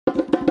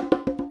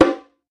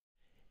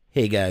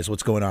Hey guys,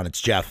 what's going on?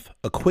 It's Jeff.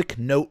 A quick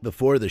note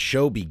before the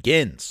show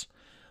begins.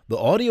 The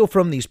audio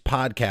from these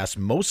podcasts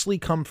mostly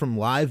come from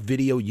live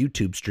video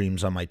YouTube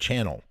streams on my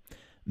channel.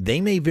 They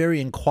may vary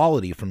in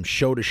quality from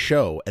show to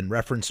show and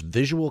reference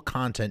visual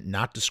content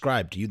not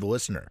described to you, the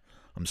listener.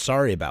 I'm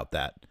sorry about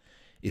that.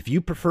 If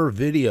you prefer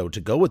video to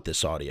go with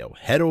this audio,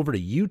 head over to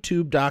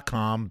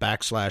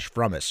youtube.com/Frumess,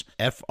 Frumess,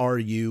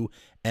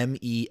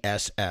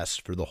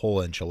 for the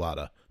whole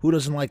enchilada. Who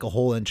doesn't like a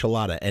whole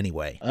enchilada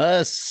anyway?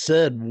 I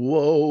said,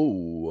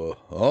 whoa,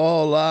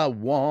 all I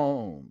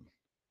want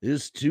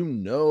is to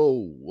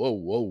know,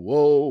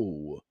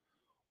 whoa,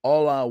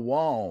 all I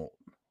want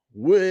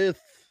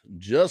with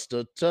just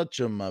a touch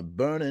of my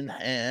burning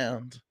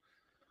hand.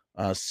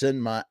 I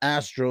send my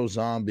Astro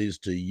zombies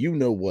to you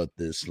know what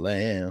this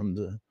land.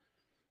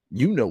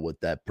 You know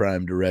what that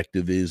prime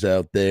directive is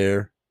out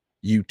there,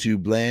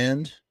 YouTube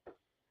land.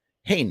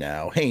 Hey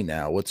now,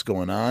 what's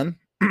going on?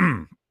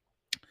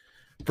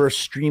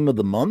 First stream of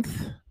the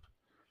month,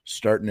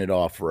 starting it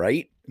off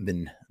right.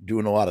 Been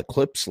doing a lot of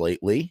clips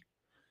lately,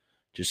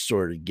 just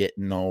sort of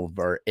getting all of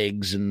our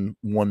eggs in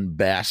one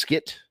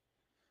basket.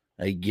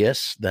 I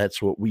guess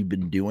that's what we've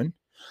been doing.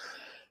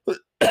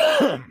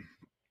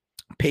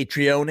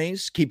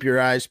 Patreones, keep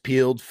your eyes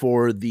peeled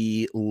for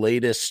the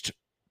latest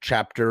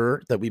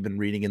chapter that we've been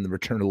reading in the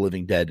Return of the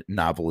Living Dead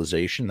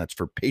novelization. That's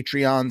for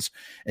Patreons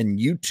and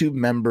YouTube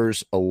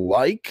members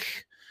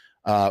alike.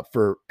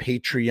 For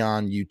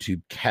Patreon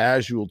YouTube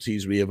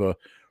casualties, we have a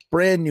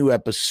brand new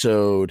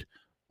episode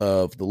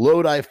of the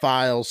Lodi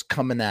Files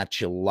coming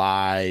at you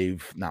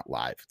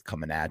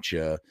coming at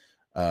you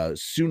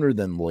sooner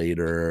than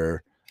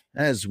later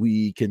as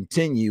we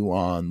continue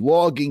on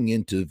logging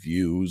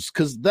interviews,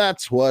 because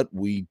that's what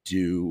we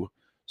do.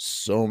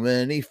 So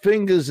many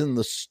fingers in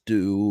the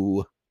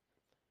stew.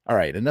 All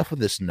right, enough of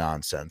this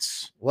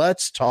nonsense.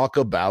 Let's talk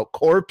about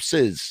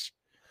corpses.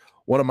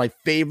 One of my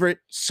favorite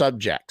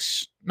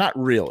subjects. Not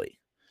really.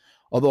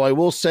 Although I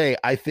will say,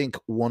 I think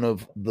one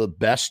of the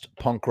best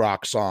punk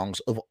rock songs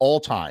of all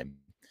time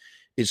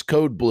is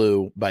Code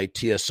Blue by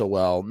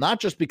TSOL. Not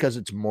just because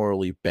it's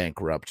morally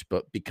bankrupt,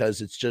 but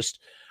because it's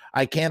just,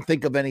 I can't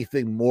think of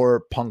anything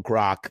more punk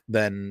rock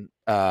than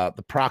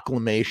the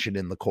proclamation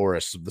in the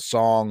chorus of the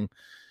song.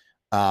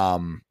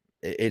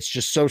 It's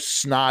just so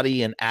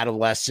snotty and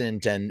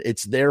adolescent, and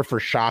it's there for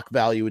shock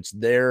value. It's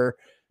there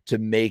to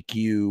make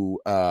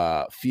you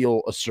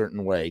feel a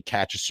certain way,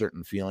 catch a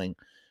certain feeling.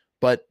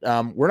 But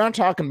we're not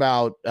talking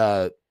about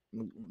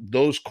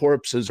those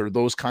corpses or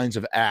those kinds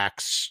of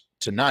acts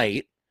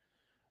tonight.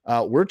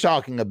 We're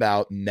talking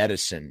about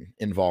medicine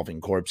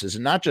involving corpses,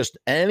 and not just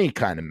any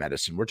kind of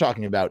medicine. We're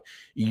talking about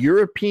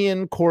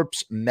European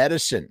corpse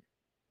medicine.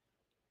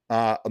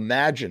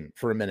 Imagine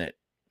for a minute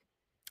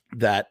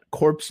that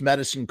corpse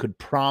medicine could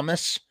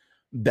promise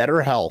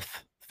better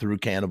health through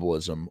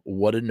cannibalism.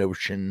 What a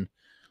notion.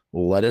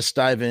 Let us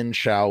dive in,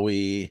 shall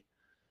we?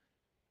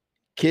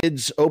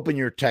 Kids, open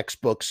your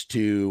textbooks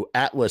to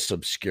Atlas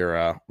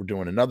Obscura. We're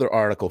doing another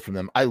article from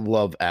them. I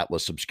love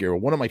Atlas Obscura.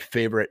 One of my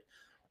favorite,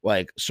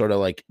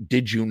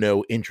 did you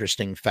know,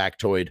 interesting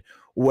factoid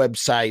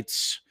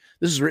websites.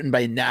 This is written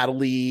by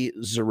Natalie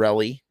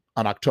Zarelli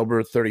on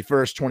October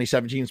 31st,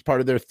 2017. It's part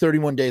of their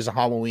 31 Days of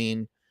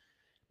Halloween.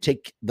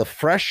 Take the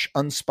fresh,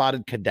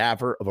 unspotted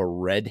cadaver of a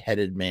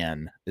red-headed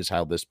man is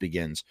how this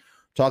begins.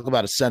 Talk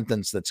about a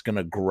sentence that's going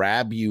to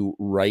grab you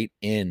right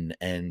in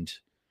and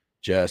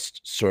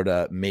just sort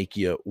of make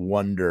you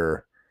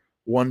wonder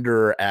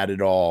at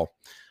it all.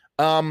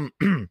 In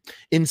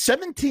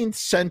 17th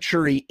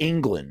century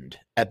England,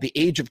 at the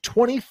age of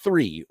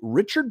 23,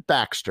 Richard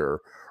Baxter,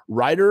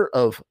 writer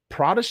of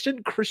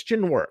Protestant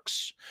Christian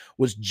works,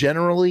 was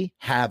generally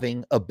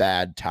having a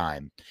bad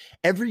time.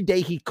 Every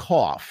day he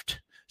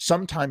coughed,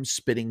 sometimes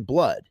spitting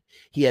blood.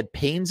 He had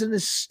pains in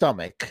his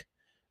stomach.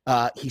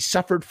 He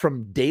suffered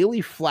from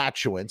daily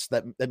flatulence,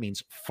 that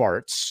means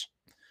farts,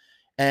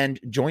 and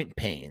joint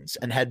pains,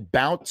 and had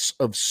bouts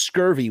of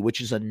scurvy, which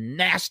is a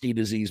nasty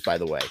disease, by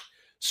the way.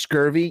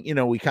 Scurvy,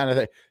 we kind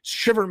of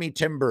shiver me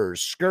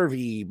timbers,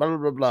 scurvy, blah, blah,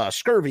 blah, blah,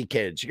 scurvy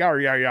kids, yar,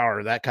 yar,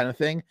 yar, that kind of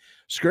thing.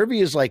 Scurvy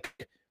is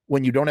like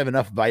when you don't have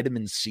enough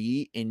vitamin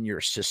C in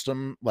your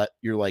system,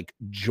 your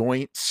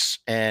joints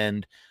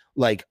and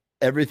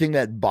everything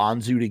that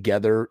bonds you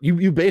together,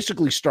 you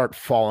basically start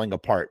falling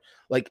apart.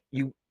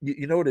 You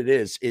know what it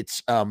is?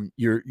 It's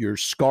your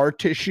scar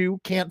tissue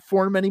can't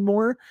form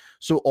anymore.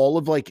 So all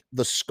of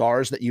the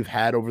scars that you've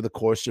had over the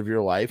course of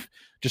your life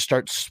just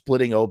start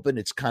splitting open.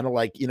 It's kind of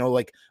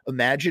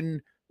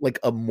imagine a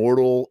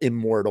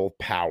immortal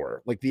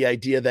power. The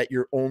idea that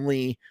you're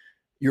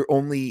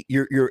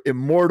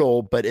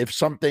immortal, but if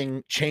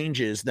something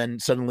changes, then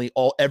suddenly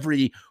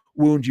every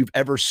wound you've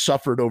ever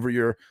suffered over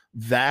your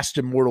vast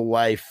immortal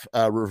life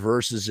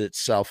reverses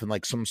itself in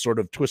some sort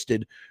of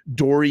twisted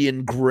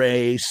Dorian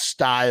Gray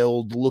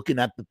styled looking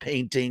at the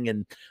painting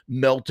and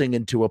melting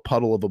into a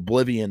puddle of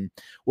oblivion.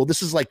 Well,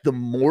 this is the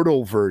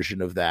mortal version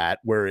of that,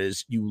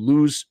 whereas you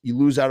lose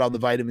out on the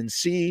vitamin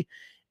C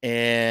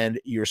and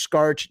your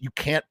you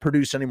can't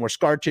produce any more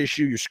scar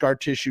tissue. Your scar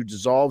tissue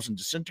dissolves and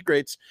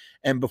disintegrates.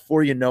 And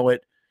before you know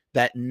it,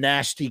 that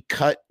nasty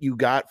cut you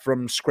got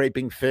from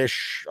scraping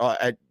fish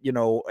at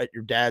your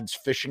dad's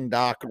fishing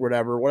dock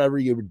or whatever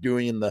you were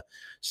doing in the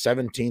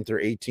 17th or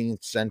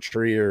 18th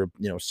century or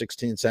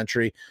 16th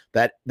century,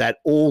 that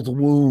old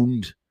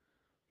wound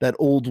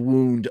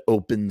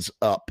opens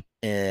up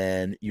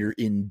and you're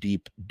in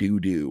deep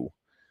doo-doo.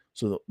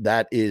 So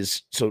that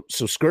is so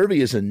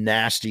scurvy is a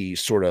nasty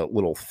sort of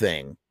little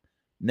thing,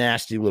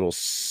 nasty little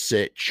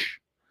sitch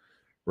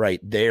right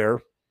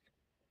there.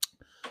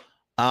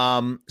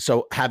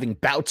 So having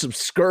bouts of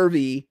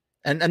scurvy,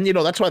 and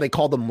that's why they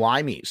call them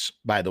limeys,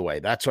 by the way.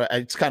 That's why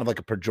it's kind of like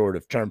a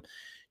pejorative term.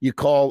 You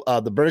call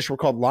the British were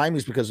called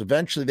limeys because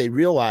eventually they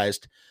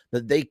realized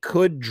that they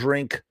could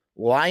drink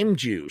lime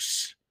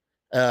juice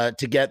to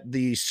get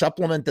the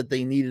supplement that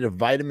they needed of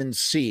vitamin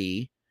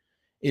C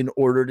in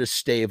order to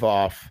stave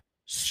off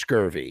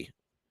scurvy.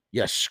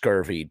 Yes,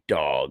 scurvy,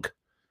 dog.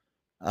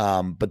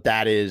 But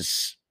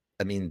that's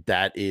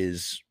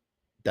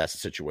the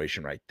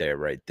situation right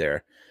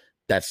there.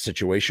 That's the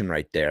situation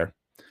right there.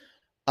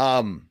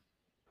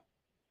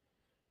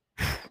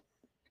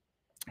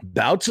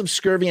 Bouts of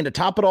scurvy, and to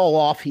top it all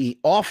off, he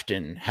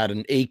often had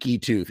an achy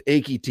tooth.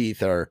 Achy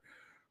teeth are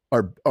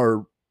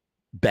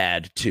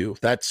bad too.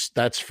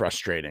 That's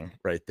frustrating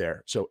right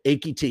there. So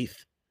achy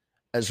teeth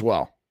as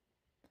well.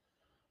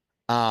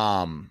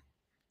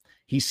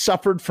 He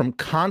suffered from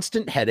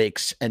constant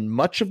headaches, and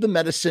much of the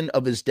medicine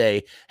of his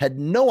day had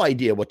no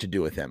idea what to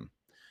do with him,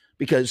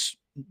 because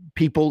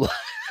people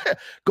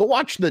go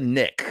watch The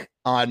Knick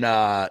on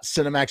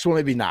Cinemax. Well,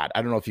 maybe not.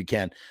 I don't know if you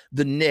can.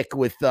 The Knick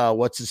with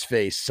what's his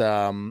face?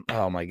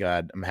 Oh my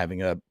God, I'm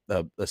having a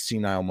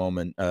senile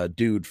moment.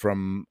 Dude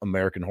from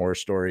American Horror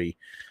Story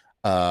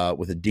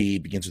with a D,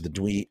 begins with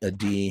a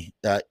D.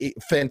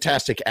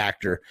 Fantastic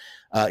actor.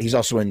 He's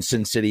also in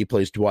Sin City,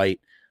 plays Dwight.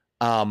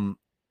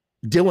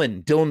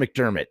 Dylan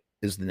McDermott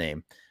is the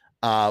name,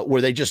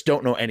 where they just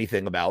don't know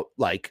anything about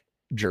like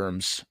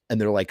germs,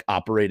 and they're like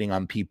operating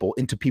on people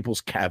into people's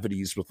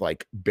cavities with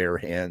like bare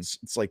hands.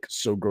 It's like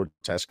so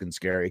grotesque and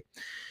scary.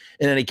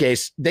 In any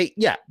case,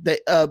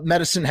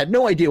 medicine had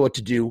no idea what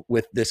to do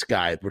with this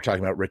guy. We're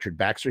talking about Richard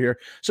Baxter here.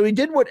 So he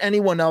did what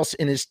anyone else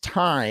in his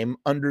time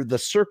under the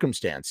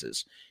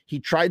circumstances. He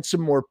tried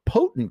some more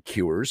potent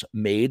cures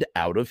made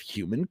out of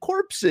human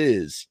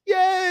corpses.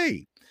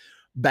 Yay!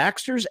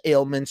 Baxter's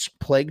ailments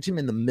plagued him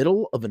in the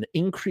middle of an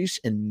increase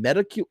in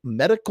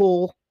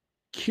medical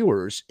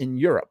cures in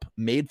Europe,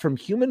 made from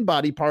human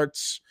body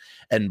parts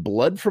and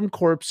blood from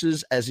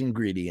corpses as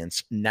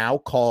ingredients, now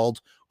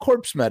called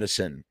corpse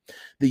medicine.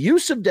 The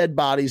use of dead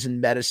bodies in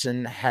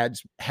medicine had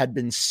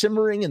been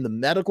simmering in the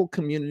medical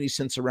community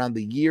since around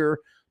the year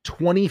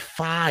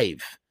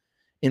 25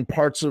 in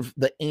parts of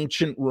the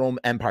ancient Rome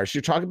Empire. So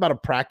you're talking about a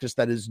practice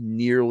that is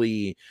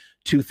nearly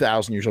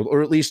 2,000 years old,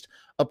 or at least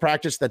a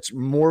practice that's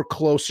more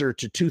closer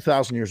to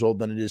 2,000 years old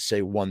than it is,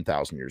 say,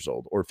 1,000 years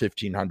old or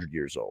 1,500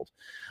 years old.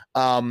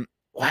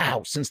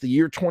 Wow, since the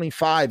year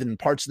 25 in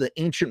parts of the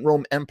ancient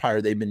Rome Empire,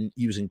 they've been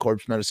using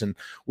corpse medicine,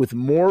 with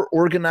more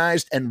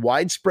organized and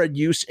widespread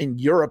use in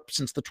Europe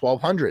since the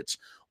 1200s,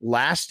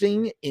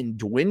 lasting in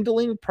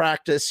dwindling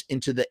practice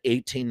into the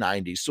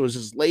 1890s. So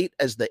as late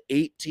as the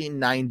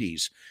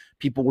 1890s,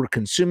 people were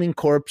consuming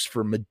corpse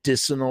for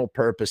medicinal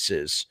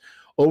purposes.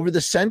 Over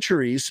the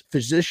centuries,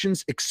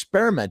 physicians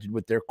experimented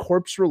with their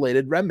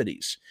corpse-related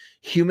remedies.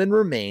 Human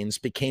remains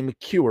became a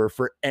cure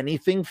for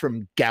anything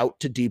from gout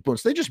to deep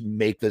wounds. They just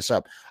make this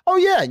up. Oh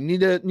yeah, you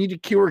need to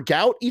cure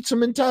gout? Eat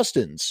some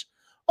intestines.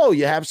 Oh,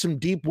 you have some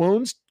deep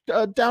wounds?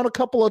 Down a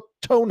couple of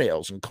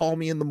toenails and call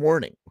me in the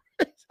morning.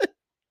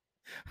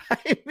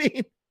 I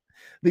mean,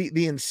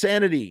 the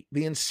insanity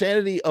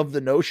of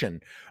the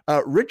notion.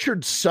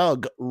 Richard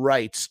Sugg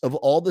writes of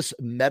all this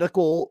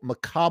medical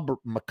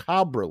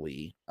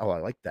macabrely. Oh, I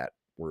like that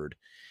word.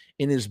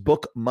 In his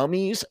book,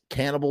 Mummies,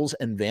 Cannibals,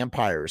 and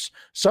Vampires.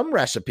 Some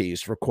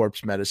recipes for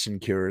corpse medicine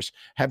cures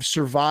have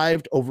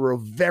survived over a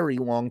very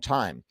long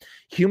time.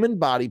 Human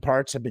body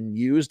parts have been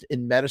used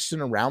in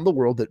medicine around the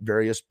world at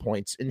various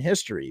points in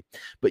history,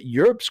 but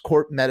Europe's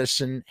corpse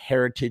medicine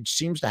heritage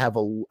seems to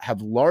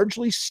have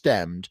largely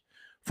stemmed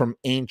from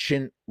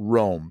ancient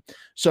Rome.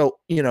 So,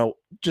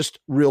 just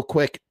real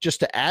quick,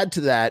 just to add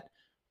to that,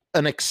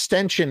 an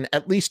extension,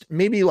 at least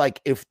maybe like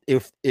if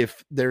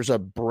there's a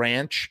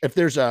branch, if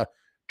there's a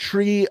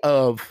tree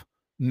of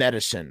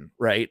medicine,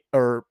 right?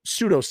 Or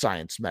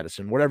pseudoscience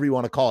medicine, whatever you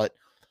want to call it.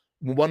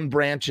 One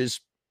branch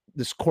is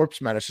this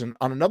corpse medicine.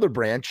 On another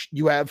branch,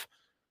 you have,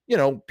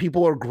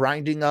 people are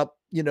grinding up,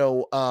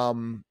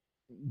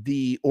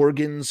 the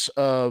organs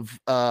of,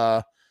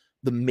 the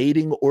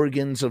mating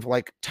organs of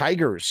like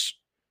tigers,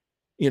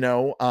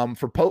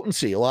 for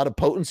potency, a lot of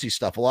potency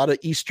stuff, a lot of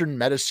Eastern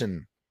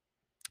medicine.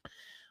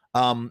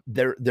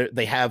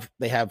 They have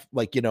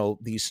like,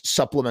 these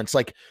supplements,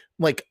 like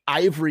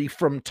ivory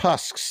from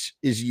tusks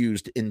is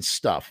used in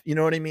stuff. You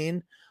know what I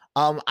mean?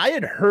 I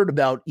had heard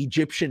about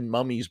Egyptian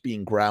mummies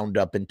being ground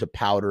up into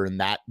powder and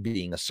that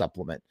being a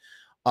supplement.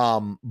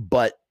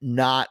 but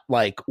not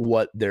like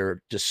what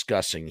they're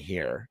discussing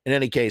here. In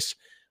any case,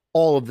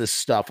 all of this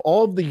stuff,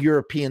 all of the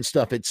European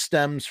stuff, it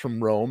stems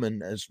from Rome,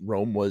 and as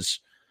Rome was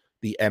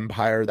the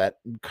empire that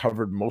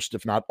covered most,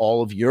 if not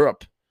all, of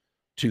Europe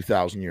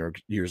 2,000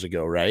 years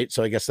ago, right?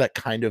 So I guess that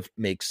kind of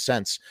makes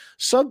sense.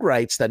 Sugg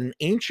writes that in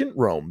ancient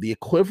Rome, the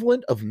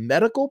equivalent of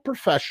medical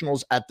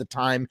professionals at the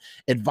time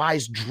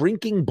advised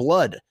drinking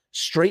blood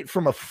straight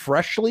from a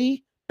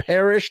freshly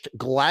perished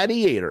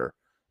gladiator.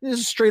 This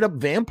is straight up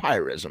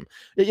vampirism.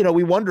 You know,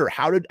 we wonder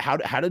how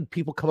did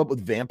people come up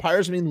with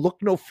vampires? I mean, look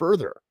no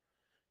further.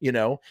 You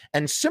know,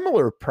 and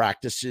similar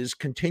practices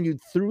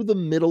continued through the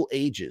Middle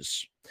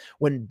Ages.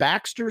 When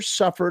Baxter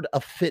suffered a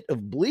fit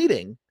of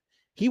bleeding,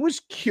 he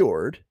was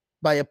cured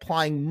by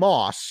applying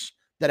moss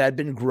that had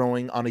been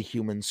growing on a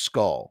human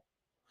skull.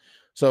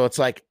 So it's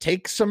like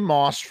take some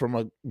moss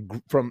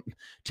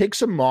take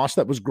some moss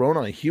that was grown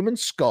on a human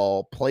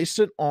skull, place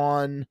it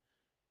on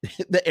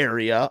the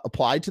area,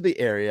 apply to the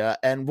area,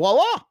 and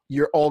voila,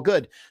 you're all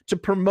good. To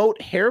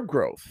promote hair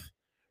growth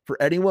for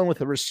anyone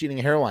with a receding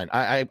hairline.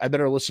 I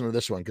better listen to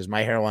this one because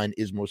my hairline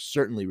is most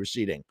certainly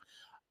receding.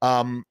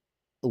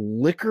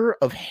 Liquor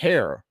of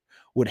hair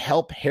would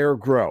help hair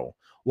grow,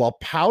 while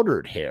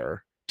powdered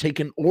hair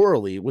taken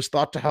orally was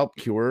thought to help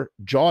cure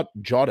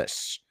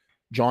jaundice.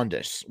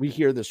 We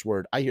hear this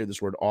word. I hear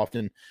this word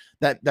often.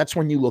 That's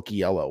when you look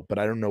yellow, but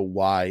I don't know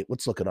why.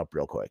 Let's look it up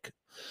real quick.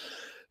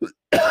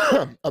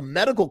 A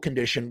medical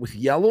condition with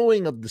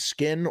yellowing of the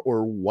skin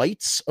or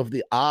whites of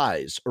the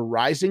eyes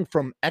arising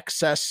from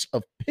excess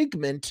of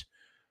pigment,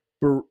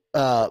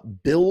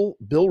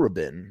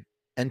 bilirubin,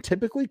 and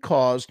typically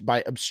caused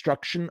by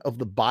obstruction of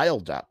the bile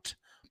duct,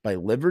 by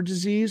liver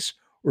disease,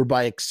 or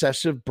by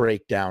excessive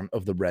breakdown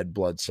of the red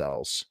blood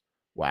cells.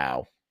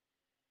 Wow.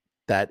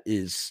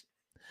 That's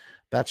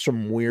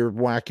some weird,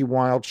 wacky,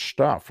 wild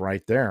stuff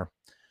right there.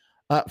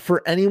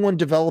 For anyone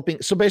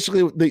developing, so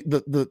basically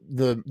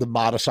the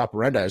modus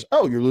operandi is,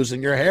 oh, you're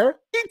losing your hair?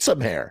 Eat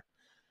some hair.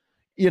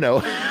 You know,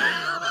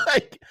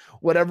 like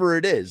whatever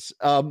it is.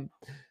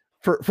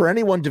 For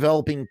anyone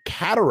developing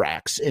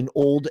cataracts in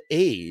old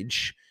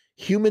age,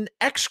 human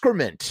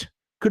excrement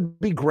could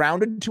be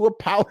ground into a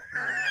powder.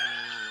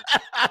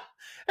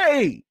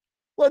 Hey,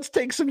 let's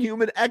take some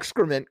human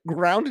excrement,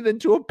 ground it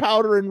into a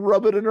powder, and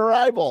rub it in our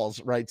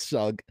eyeballs, right,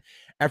 Sugg?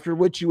 After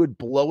which you would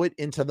blow it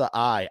into the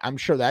eye. I'm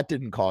sure that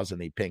didn't cause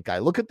any pink eye.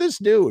 Look at this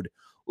dude.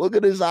 Look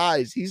at his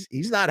eyes.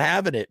 He's not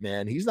having it,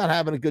 man. He's not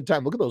having a good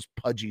time. Look at those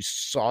pudgy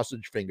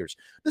sausage fingers.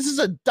 This is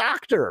a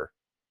doctor.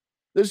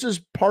 This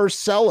is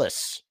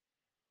Paracelsus.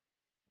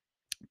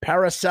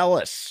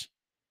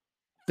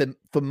 The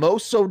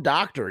famoso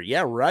doctor.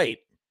 Yeah, right.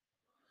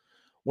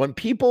 When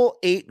people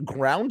ate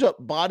ground up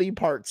body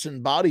parts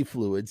and body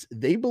fluids,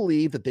 they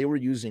believed that they were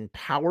using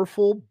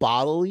powerful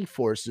bodily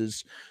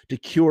forces to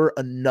cure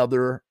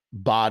another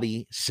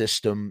body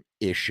system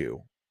issue.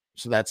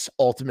 So that's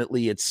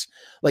ultimately, it's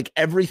like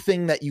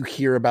everything that you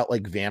hear about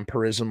like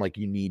vampirism, like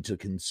you need to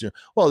consume.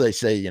 Well, they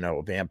say, you know,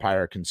 a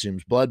vampire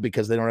consumes blood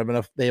because they don't have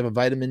enough, they have a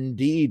vitamin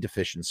D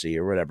deficiency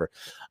or whatever.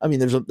 I mean,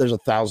 there's a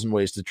thousand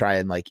ways to try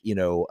and like, you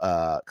know,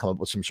 come up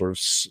with some sort of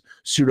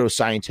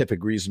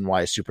pseudo-scientific reason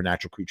why a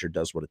supernatural creature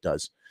does what it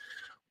does.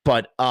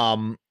 But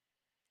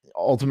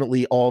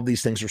ultimately, all of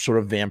these things are sort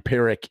of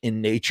vampiric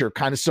in nature,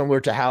 kind of similar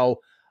to how,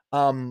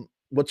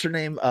 what's her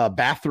name?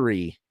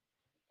 Bathory,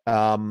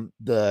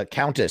 the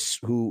countess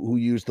who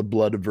used the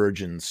blood of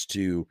virgins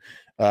to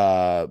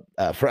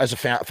for as a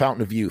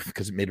fountain of youth,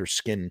 because it made her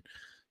skin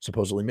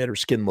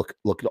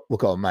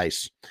look all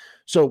nice.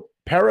 So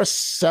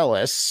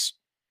Paracelsus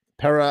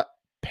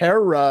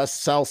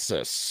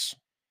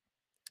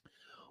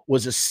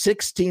was a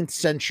 16th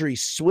century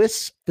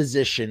Swiss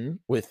physician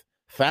with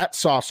fat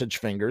sausage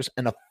fingers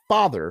and a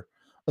father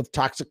of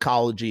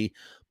toxicology,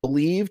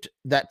 believed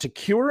that to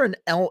cure an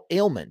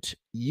ailment,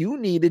 you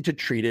needed to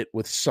treat it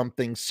with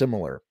something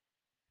similar.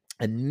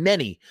 And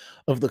many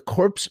of the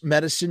corpse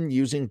medicine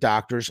using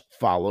doctors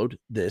followed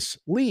this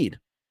lead.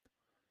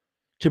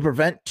 To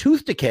prevent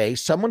tooth decay,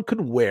 someone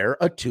could wear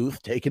a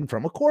tooth taken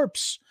from a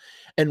corpse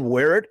and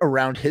wear it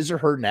around his or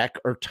her neck,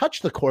 or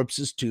touch the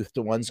corpse's tooth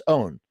to one's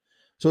own.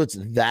 So it's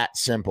that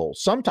simple.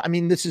 Sometimes, I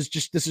mean, this is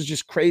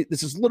just crazy.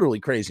 This is literally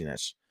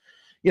craziness.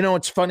 You know,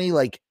 it's funny,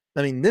 like,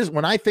 I mean, this,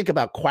 when I think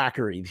about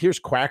quackery, here's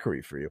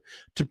quackery for you.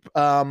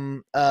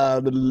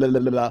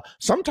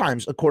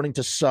 Sometimes, according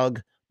to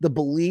Sugg, the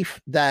belief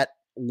that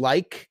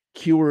like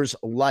cures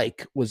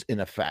like was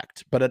in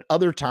effect, but at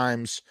other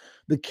times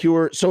the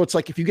cure. So it's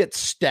like if you get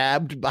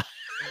stabbed by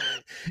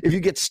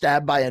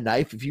a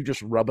knife, if you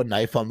just rub a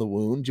knife on the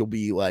wound, you'll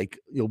be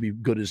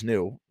good as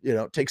new. You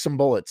know, take some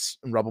bullets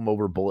and rub them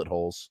over bullet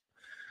holes.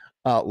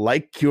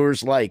 Like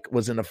cures like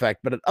was in effect,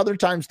 but at other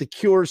times the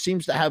cure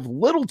seems to have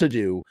little to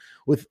do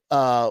with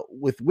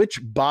which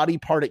body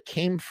part it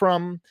came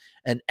from,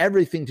 and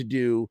everything to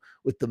do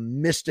with the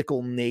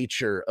mystical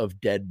nature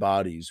of dead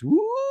bodies.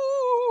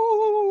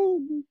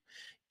 Woo!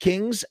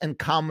 Kings and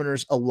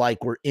commoners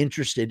alike were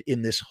interested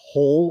in this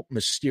whole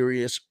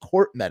mysterious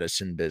court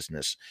medicine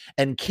business.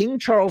 And King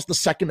Charles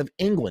II of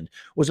England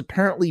was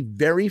apparently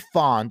very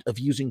fond of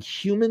using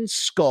human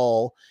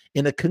skull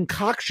in a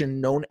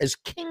concoction known as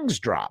King's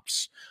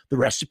Drops. The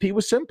recipe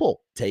was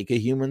simple. Take a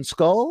human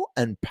skull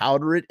and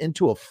powder it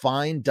into a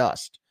fine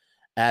dust.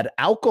 Add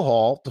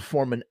alcohol to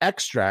form an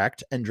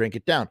extract and drink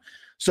it down.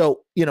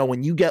 So,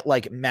 when you get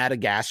like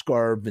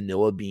Madagascar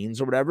vanilla beans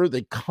or whatever,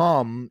 they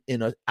come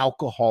in an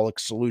alcoholic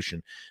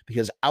solution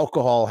because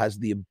alcohol has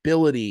the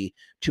ability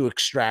to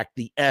extract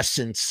the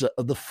essence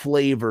of the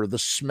flavor, the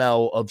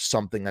smell of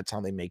something. That's how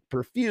they make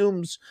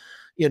perfumes,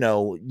 you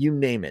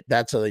name it.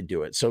 That's how they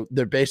do it. So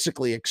they're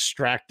basically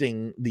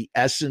extracting the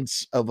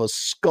essence of a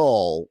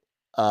skull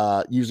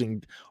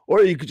using,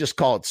 or you could just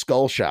call it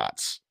skull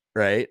shots,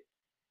 right?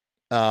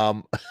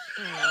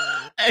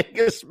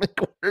 Angus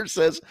McWhirter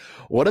says,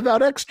 what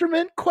about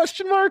excrement?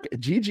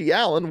 Gigi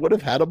Allen would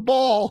have had a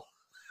ball.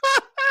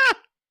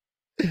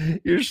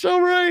 You're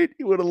so right.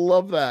 He would have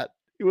loved that.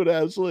 He would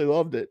have absolutely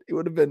loved it. He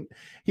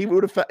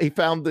would have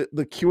found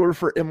the cure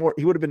for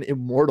he would have been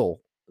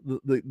immortal.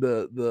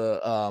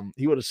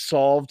 He would have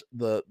solved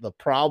the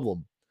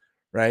problem,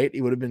 right?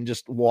 He would have been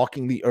just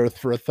walking the earth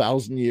for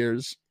 1,000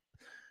 years,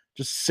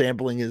 just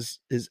sampling his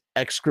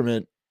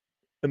excrement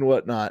and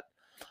whatnot.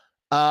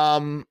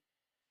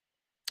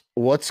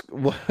 What's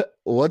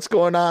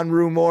going on,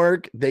 Rue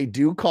Morgue? They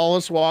do call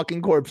us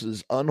walking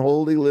corpses,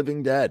 unholy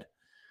living dead.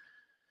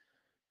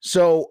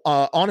 So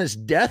on his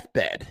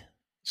deathbed,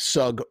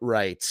 Sugg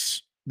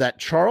writes that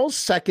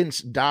Charles II's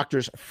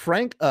doctors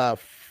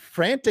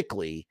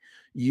frantically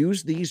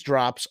used these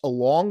drops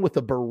along with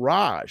a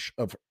barrage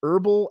of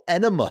herbal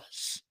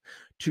enemas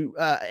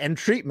and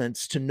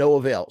treatments to no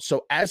avail.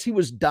 So as he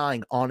was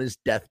dying on his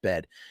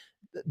deathbed,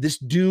 this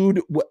dude,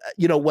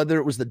 whether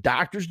it was the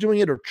doctors doing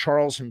it or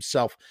Charles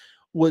himself,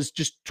 was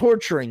just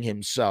torturing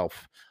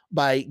himself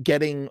by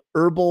getting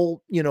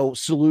herbal,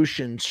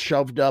 solutions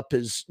shoved up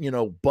his,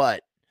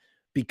 butt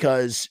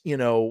because,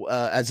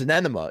 as an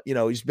enema,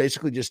 he's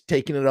basically just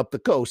taking it up the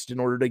coast in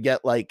order to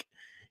get to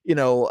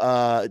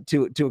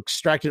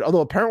extract it.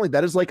 Although apparently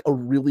that is like a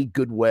really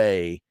good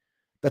way.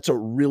 That's a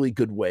really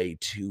good way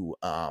to,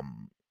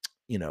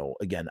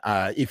 again,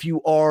 if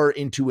you are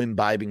into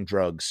imbibing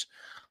drugs,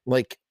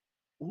 like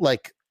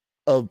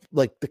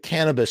the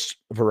cannabis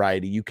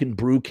variety, you can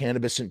brew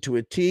cannabis into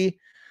a tea,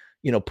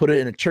 put it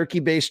in a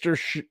turkey baster,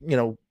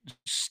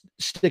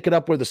 stick it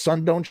up where the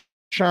sun don't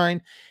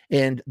shine,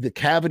 and the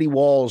cavity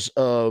walls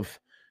of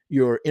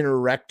your inner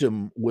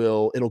rectum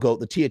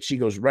the THC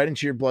goes right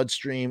into your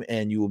bloodstream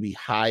and you will be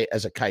high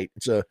as a kite.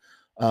 It's a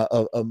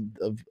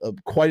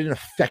quite an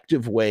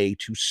effective way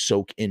to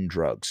soak in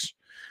drugs.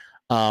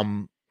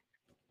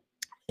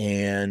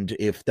 And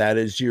if that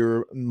is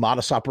your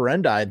modus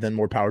operandi, then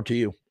more power to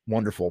you.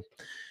 Wonderful.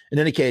 In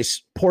any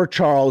case, poor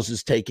Charles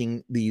is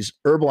taking these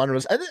herbal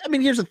enemas. I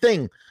mean, here's the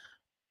thing.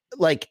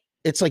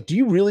 It's like, do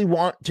you really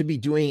want to be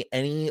doing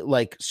any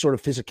sort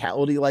of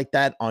physicality like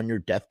that on your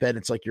deathbed?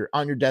 It's like you're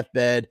on your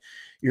deathbed.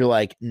 You're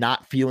like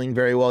not feeling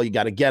very well. You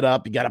got to get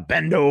up. You got to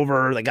bend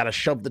over. They got to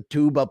shove the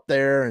tube up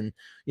there and,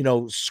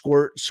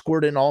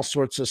 squirt in all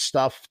sorts of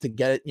stuff to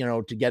get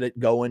it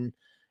going.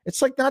 It's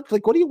like, not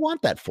like, what do you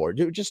want that for?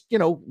 Just,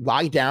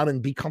 lie down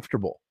and be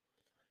comfortable.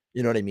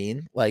 You know what I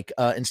mean?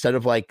 Instead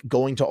of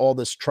going to all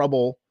this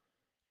trouble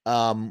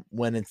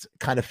when it's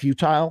kind of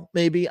futile,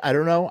 maybe. I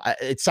don't know.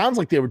 It sounds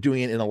like they were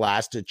doing it in a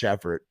last-ditch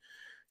effort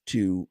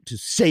to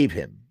save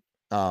him.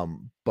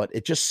 But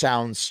it just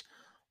sounds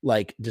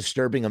like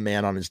disturbing a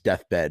man on his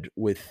deathbed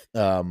with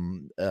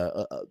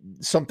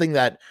something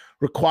that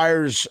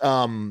requires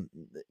a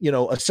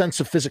sense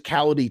of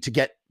physicality to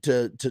get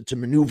to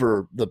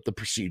maneuver the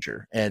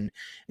procedure. And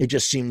it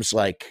just seems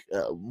like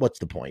what's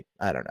the point?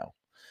 I don't know.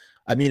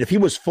 I mean, if he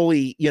was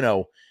fully,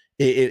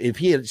 if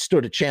he had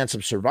stood a chance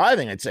of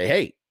surviving, I'd say,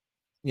 hey,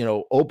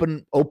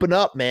 open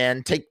up,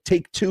 man.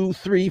 Take 2,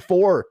 3,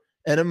 4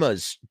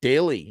 enemas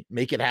daily.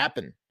 Make it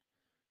happen.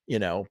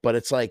 But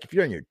it's like, if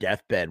you're on your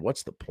deathbed,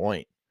 what's the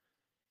point?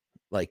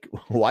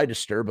 Why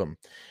disturb them?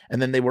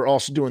 And then they were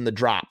also doing the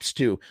drops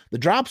too. The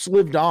drops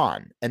lived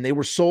on, and they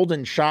were sold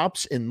in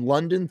shops in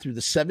London through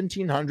the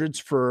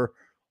 1700s for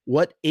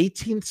what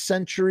 18th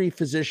century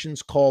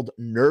physicians called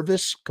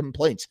nervous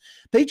complaints.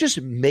 They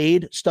just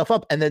made stuff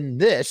up. And then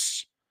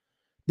this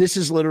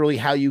is literally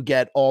how you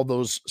get all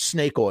those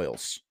snake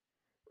oils,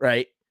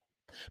 right?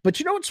 But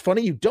what's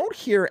funny? You don't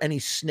hear any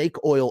snake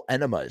oil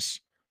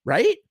enemas,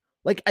 right?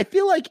 I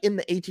feel like in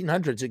the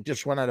 1800s, it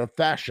just went out of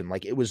fashion.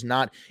 It was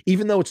not,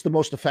 even though it's the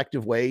most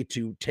effective way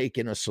to take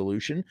in a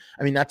solution.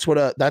 I mean, that's what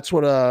a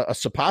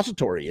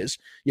suppository is.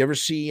 You ever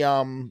see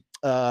in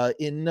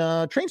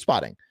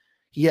Trainspotting?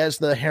 He has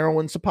the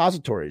heroin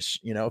suppositories.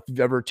 If you've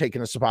ever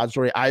taken a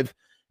suppository, I've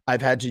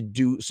had to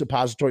do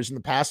suppositories in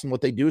the past, and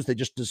what they do is they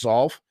just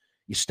dissolve.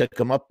 You stick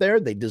them up there,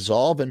 they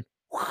dissolve, and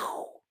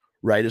whew,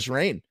 right as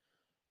rain.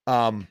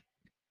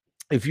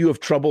 If you have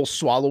trouble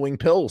swallowing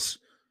pills,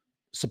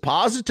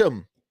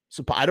 suppositum.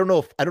 I don't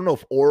know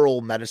if oral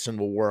medicine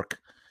will work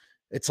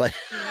It's like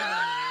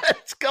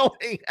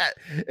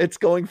it's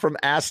going from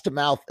ass to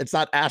mouth. It's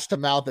not ass to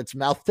mouth, it's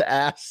mouth to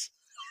ass.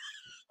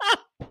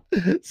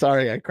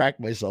 Sorry, I cracked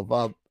myself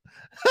up.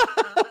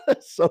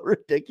 So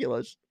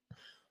ridiculous.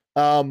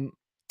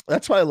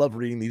 That's why I love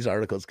reading these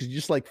articles, because you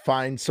just like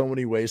find so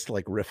many ways to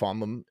like riff on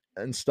them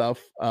and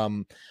stuff.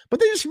 But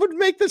they just would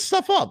make this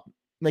stuff up.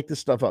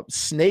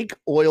 Snake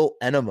oil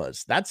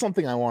enemas. That's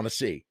something I want to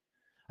see.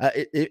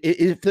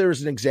 If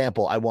there's an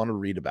example, I want to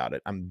read about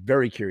it. I'm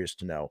very curious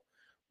to know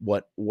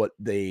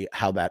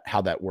how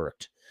that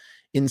worked.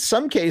 In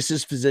some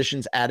cases,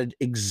 physicians added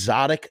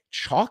exotic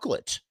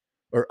chocolate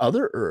or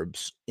other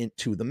herbs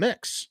into the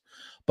mix.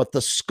 But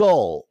the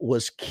skull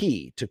was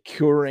key to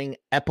curing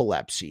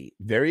epilepsy,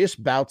 various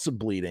bouts of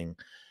bleeding,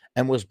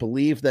 and was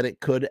believed that it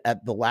could,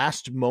 at the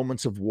last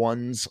moments of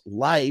one's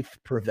life,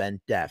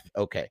 prevent death.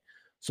 Okay,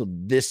 so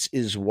this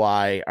is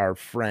why our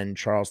friend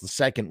Charles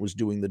II was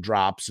doing the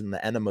drops and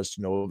the enemas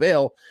to no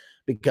avail,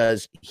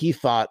 because he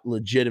thought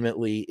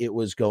legitimately it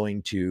was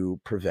going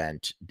to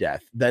prevent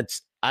death.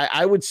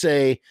 I would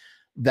say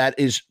that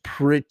is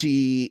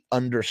pretty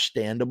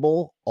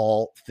understandable,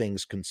 all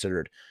things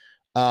considered.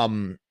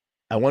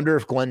 I wonder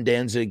if Glenn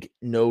Danzig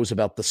knows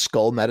about the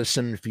skull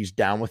medicine, if he's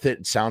down with it.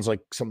 It sounds like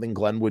something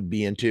Glenn would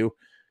be into.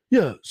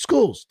 Yeah,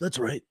 skulls, that's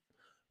right.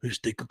 I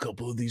just take a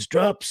couple of these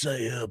drops,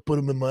 I put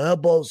them in my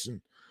eyeballs, and,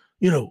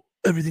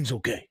 everything's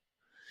okay.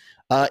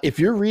 If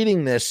you're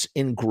reading this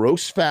in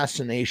gross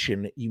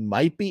fascination, you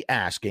might be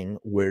asking,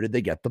 where did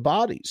they get the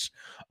bodies?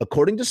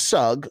 According to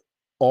Sugg,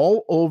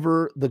 all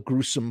over the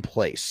gruesome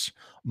place.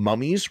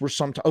 Mummies were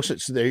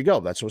sometimes, so there you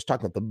go. That's what I was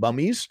talking about. The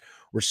mummies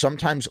were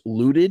sometimes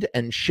looted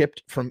and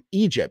shipped from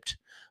Egypt.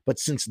 But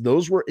since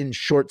those were in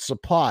short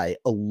supply,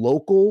 a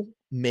local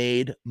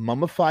made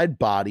mummified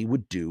body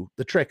would do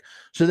the trick.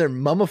 So they're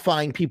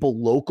mummifying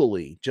people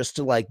locally just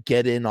to like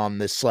get in on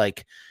this,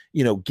 like,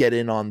 get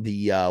in on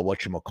the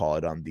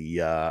whatchamacallit, on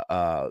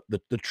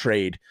the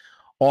trade.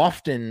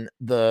 Often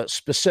the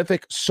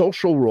specific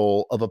social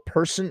role of a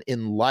person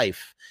in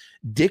life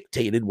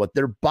dictated what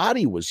their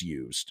body was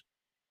used,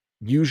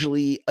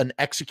 usually an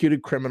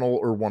executed criminal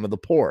or one of the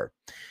poor.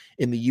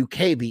 In the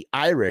UK, the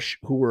Irish,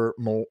 who were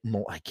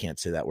I can't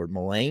say that word,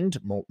 maligned,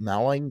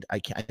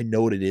 I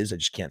know what it is, I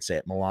just can't say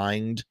it,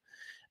 maligned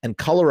and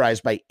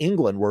colorized by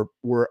England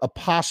were a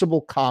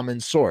possible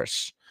common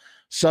source.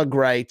 Sugg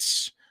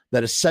writes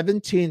that a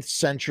 17th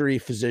century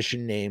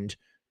physician named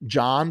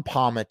John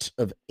Pommet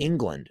of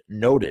England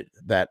noted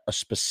that a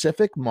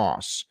specific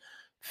moss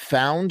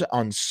found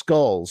on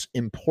skulls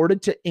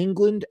imported to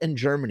England and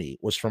Germany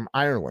was from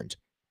Ireland.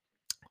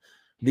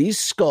 These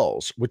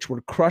skulls, which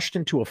were crushed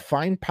into a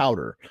fine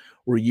powder,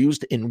 were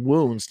used in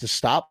wounds to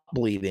stop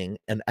bleeding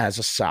and as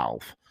a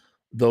salve,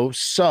 though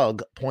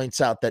Sugg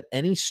points out that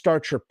any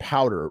starch or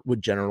powder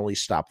would generally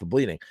stop the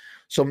bleeding.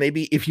 So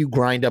maybe if you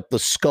grind up the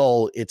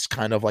skull, it's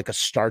kind of like a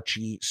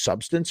starchy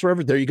substance or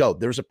whatever. There you go.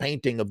 There's a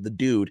painting of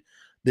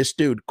this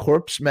dude,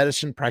 corpse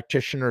medicine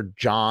practitioner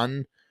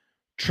John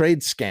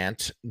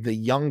Tradescant the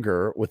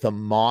Younger, with a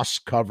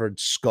moss-covered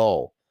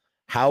skull.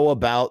 How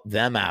about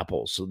them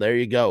apples? So there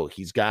you go.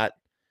 He's got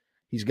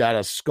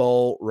a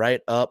skull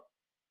right up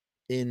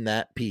in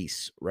that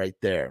piece right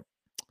there.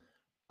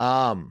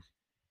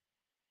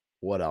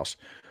 What else?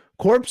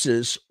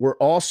 Corpses were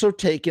also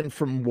taken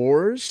from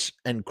wars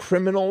and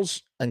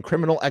criminals and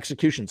criminal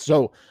executions.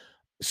 So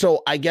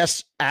I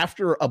guess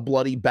after a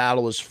bloody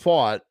battle is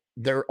fought,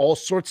 there are all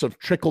sorts of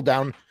trickle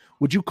down.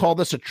 Would you call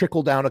this a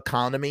trickle down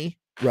economy?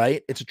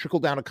 Right? It's a trickle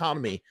down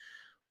economy.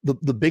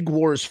 The big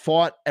war is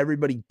fought.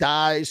 Everybody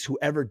dies.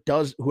 Then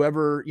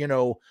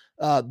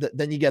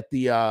you get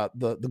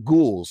the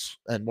ghouls.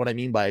 And what I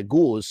mean by a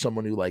ghoul is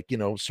someone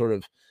who sort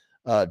of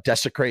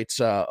desecrates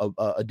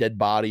a dead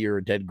body or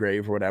a dead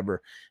grave or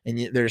whatever.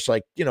 And there's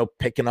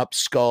picking up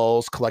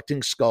skulls,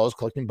 collecting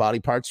body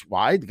parts.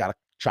 Why? They got to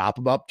chop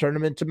them up, turn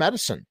them into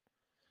medicine.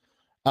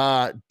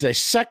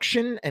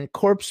 Dissection and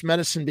corpse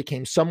medicine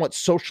became somewhat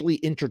socially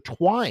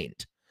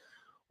intertwined,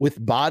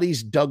 with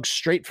bodies dug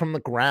straight from the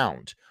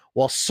ground.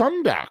 While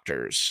some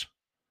doctors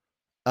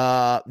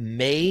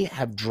may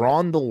have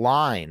drawn the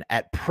line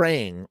at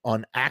preying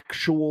on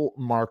actual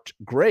marked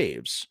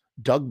graves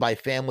dug by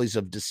families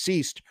of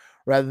deceased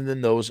rather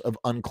than those of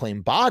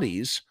unclaimed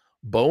bodies,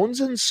 bones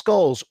and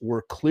skulls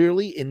were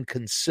clearly in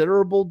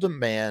considerable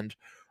demand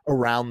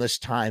around this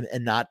time,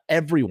 and not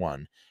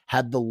everyone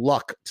had the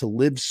luck to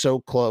live so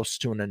close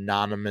to an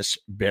anonymous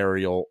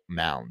burial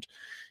mound,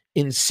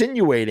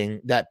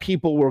 insinuating that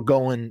people were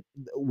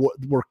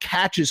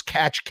catch as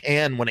catch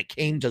can when it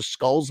came to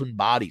skulls and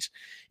bodies.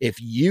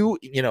 If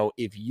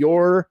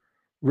your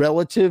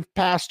relative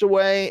passed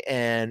away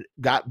and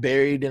got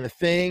buried in a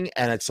thing,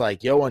 and it's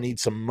like, yo, I need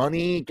some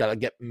money,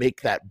 gotta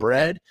make that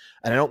bread.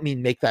 And I don't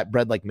mean make that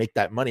bread like make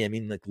that money. I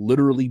mean like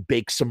literally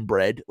bake some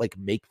bread, like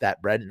make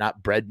that bread,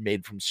 not bread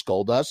made from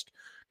skull dust,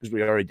 because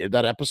we already did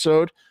that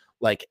episode.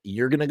 Like,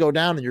 you're going to go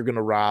down and you're going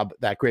to rob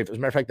that grave. As a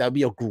matter of fact, that would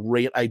be a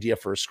great idea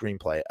for a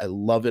screenplay. I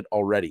love it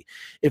already.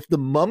 If the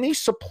mummy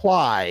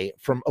supply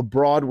from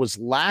abroad was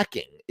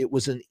lacking, it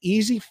was an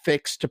easy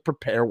fix to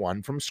prepare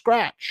one from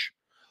scratch.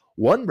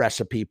 One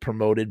recipe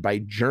promoted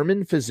by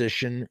German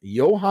physician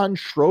Johann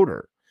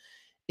Schroeder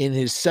in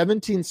his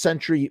 17th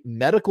century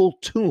medical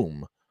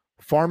tomb,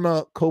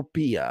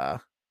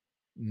 Pharmacopoeia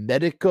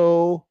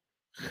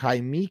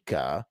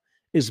Medico-Chymica,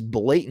 is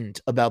blatant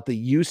about the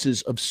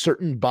uses of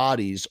certain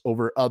bodies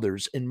over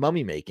others in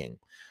mummy making.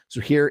 So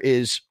here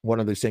is one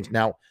of those things.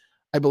 Now,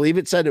 I believe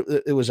it said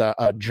it was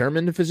a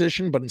German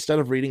physician, but instead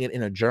of reading it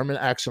in a German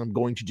accent, I'm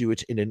going to do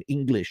it in an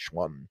English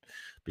one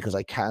because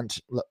I can't.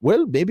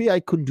 Well, maybe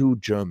I can do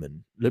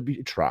German. Let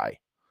me try.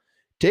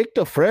 Take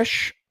the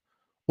fresh,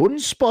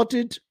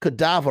 unspotted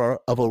cadaver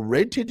of a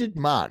red-headed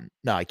man.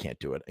 No, I can't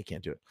do it.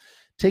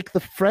 Take the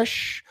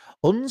fresh,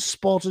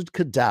 unspotted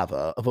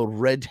cadaver of a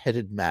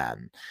red-headed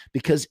man,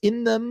 because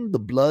in them the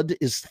blood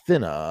is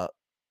thinner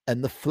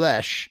and the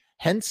flesh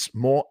hence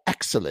more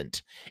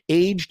excellent,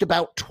 aged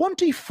about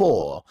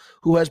 24,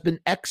 who has been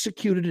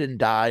executed and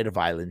died a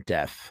violent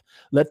death.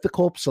 Let the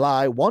corpse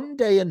lie one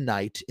day and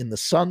night in the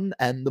sun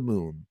and the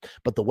moon,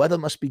 but the weather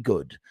must be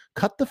good.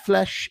 Cut the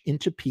flesh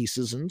into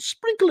pieces and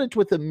sprinkle it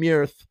with a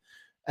myrrh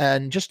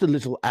and just a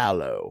little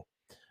aloe.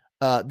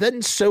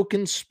 Then soak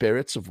in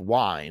spirits of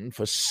wine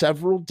for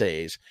several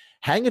days.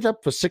 Hang it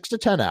up for 6 to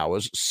 10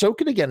 hours. Soak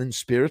it again in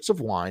spirits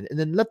of wine, and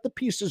then let the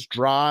pieces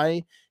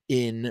dry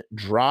in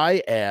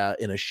dry air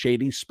in a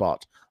shady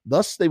spot.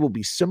 Thus, they will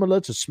be similar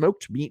to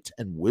smoked meat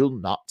and will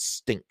not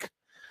stink.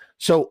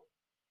 So,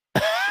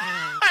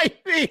 I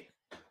mean,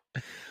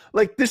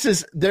 like, this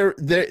is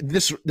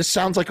this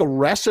sounds like a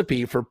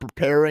recipe for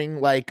preparing,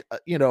 like,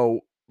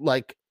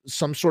 like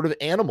some sort of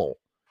animal.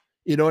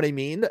 You know what I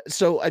mean?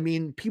 So, I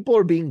mean, people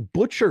are being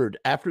butchered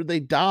after they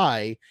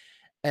die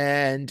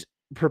and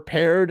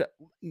prepared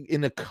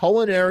in a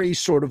culinary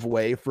sort of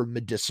way for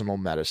medicinal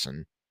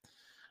medicine.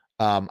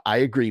 I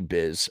agree,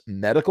 Biz.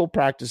 Medical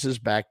practices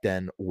back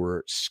then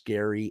were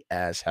scary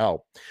as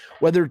hell.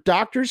 Whether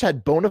doctors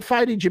had bona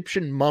fide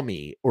Egyptian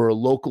mummy or a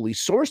locally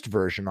sourced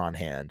version on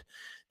hand,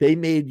 they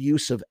made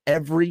use of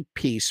every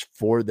piece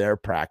for their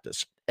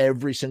practice.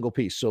 Every single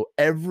piece. So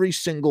every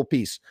single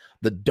piece,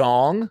 the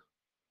dong,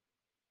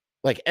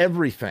 like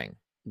everything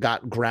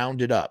got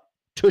grounded up.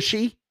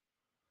 Tushy,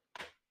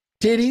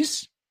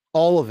 titties,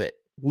 all of it.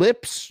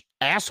 Lips,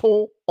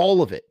 asshole,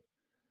 all of it.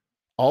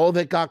 All of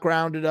it got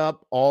grounded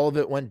up. All of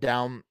it went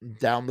down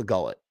the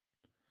gullet.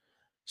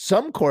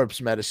 Some corpse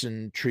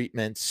medicine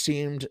treatments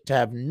seemed to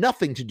have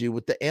nothing to do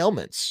with the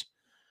ailments.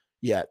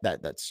 Yeah,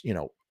 that's,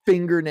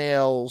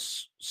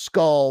 fingernails,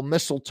 skull,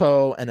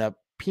 mistletoe, and a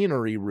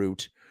peony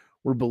root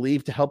were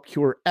believed to help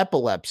cure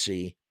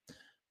epilepsy,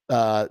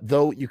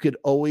 though you could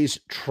always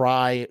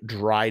try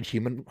dried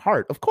human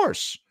heart. Of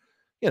course,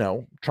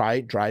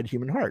 try dried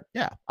human heart.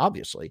 Yeah,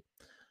 obviously.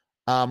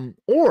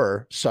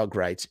 Or, Sug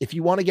writes, if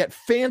you want to get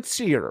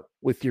fancier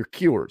with your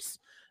cures.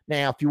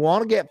 Now, if you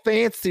want to get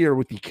fancier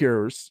with your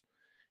cures,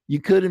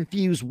 you could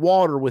infuse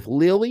water with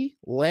lily,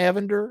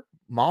 lavender,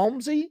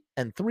 malmsey,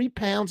 and 3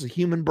 pounds of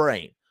human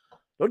brain.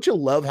 Don't you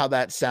love how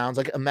that sounds?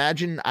 Like,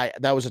 imagine,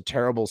 that was a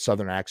terrible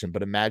Southern accent,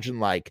 but imagine,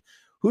 like,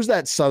 who's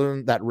that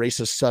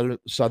racist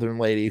Southern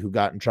lady who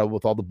got in trouble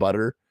with all the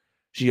butter?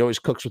 She always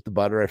cooks with the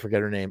butter. I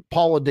forget her name.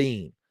 Paula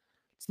Deen.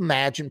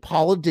 Imagine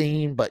Paula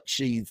Deen, but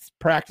she's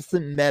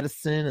practicing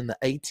medicine in the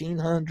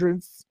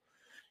 1800s,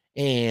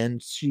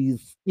 and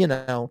she's,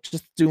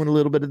 just doing a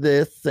little bit of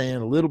this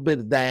and a little bit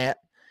of that.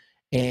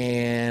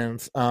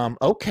 And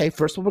okay,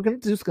 first what we're going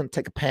to do is going to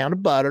take a pound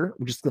of butter.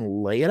 We're just going to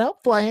lay it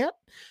out flat.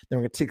 Then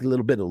we're going to take a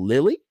little bit of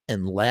lily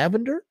and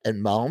lavender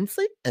and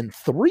malmsey and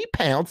 3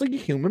 pounds of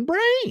your human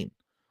brain.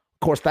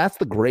 Of course, that's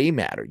the gray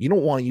matter. You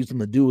don't want to use the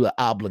medulla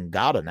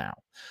oblongata now.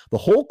 The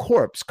whole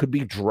corpse could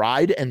be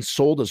dried and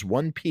sold as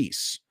one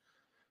piece.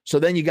 So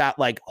then you got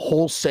like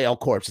wholesale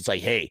corpse. It's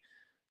like, hey,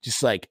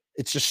 just like,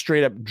 it's just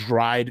straight up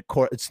dried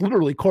corpse. It's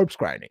literally corpse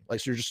grinding. Like,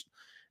 so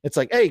it's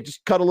like, hey,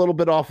 just cut a little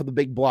bit off of the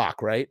big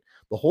block, right?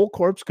 The whole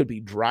corpse could be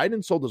dried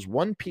and sold as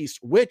one piece,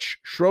 which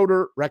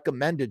Schroeder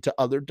recommended to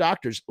other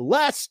doctors,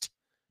 lest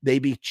they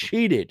be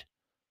cheated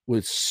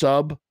with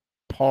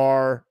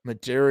subpar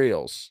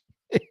materials.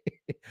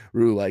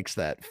 Rue likes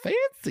that.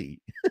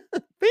 Fancy.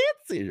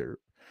 Fancier.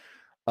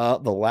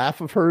 The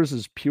laugh of hers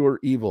is pure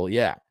evil.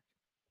 Yeah.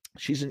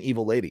 She's an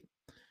evil lady.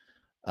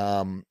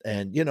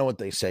 And you know what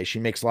they say. She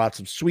makes lots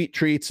of sweet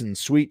treats, and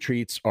sweet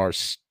treats are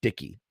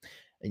sticky.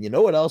 And you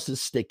know what else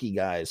is sticky,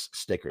 guys?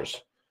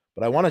 Stickers.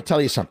 But I want to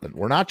tell you something.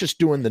 We're not just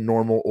doing the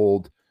normal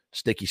old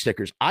sticky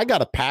stickers. I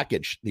got a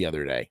package the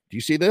other day. Do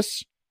you see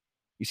this?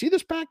 You see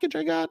this package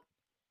I got?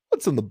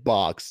 What's in the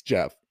box,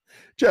 Jeff?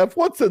 Jeff,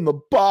 what's in the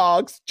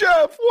box?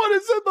 Jeff, what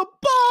is in the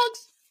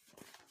box?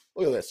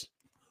 Look at this.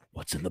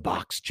 What's in the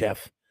box,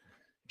 Jeff?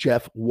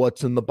 Jeff,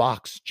 what's in the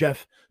box?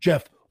 Jeff,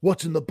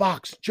 what's in the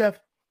box?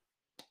 Jeff,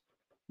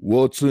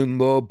 what's in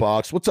the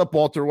box? What's up,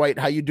 Walter White?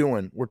 How you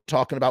doing? We're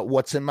talking about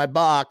what's in my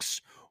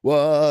box.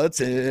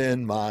 What's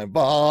in my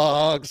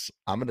box?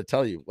 I'm going to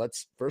tell you.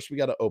 We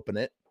got to open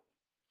it.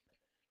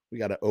 We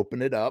got to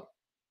open it up.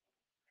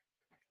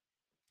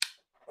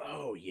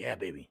 Oh, yeah,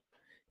 baby.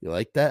 You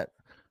like that?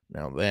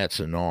 Now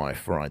that's a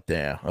knife right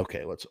there.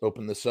 Okay, let's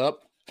open this up.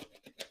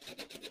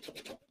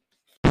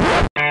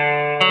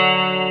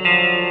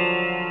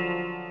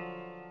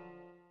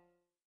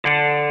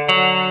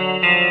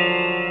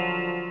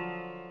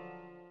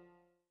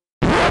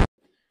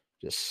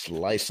 Just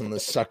slicing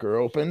this sucker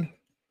open.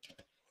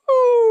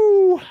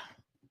 Ooh.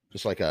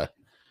 Just like a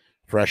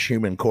fresh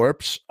human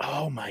corpse.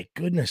 Oh, my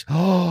goodness.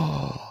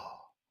 Oh,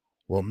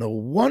 well, no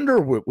wonder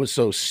it was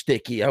so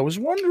sticky. I was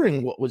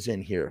wondering what was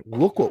in here.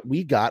 Look what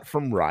we got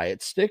from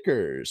Riot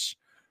Stickers.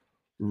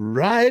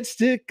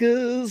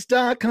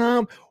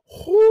 RiotStickers.com.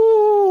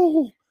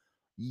 Ooh.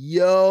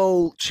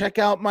 Yo, check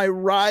out my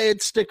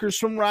Riot Stickers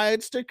from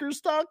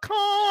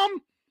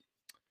RiotStickers.com.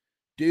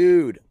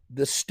 Dude,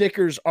 the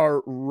stickers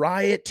are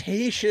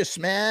riotatious,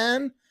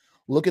 man.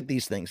 Look at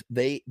these things.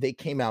 They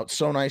came out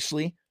so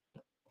nicely.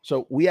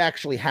 So we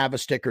actually have a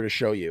sticker to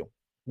show you.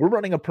 We're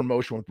running a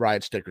promotion with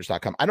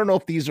RiotStickers.com. I don't know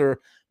if these are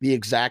the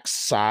exact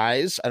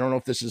size. I don't know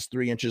if this is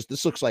 3 inches.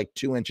 This looks like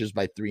 2 inches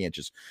by 3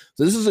 inches.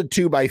 So this is a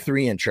 2 by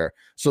 3 incher.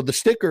 So the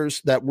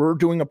stickers that we're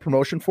doing a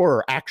promotion for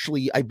are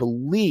actually, I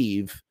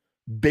believe,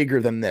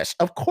 bigger than this.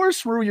 Of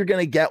course, Rue, you're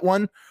going to get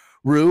one.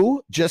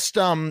 Rue, just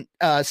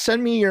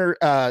send me your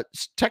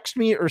text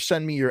me or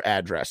send me your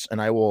address, and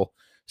I will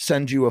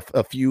send you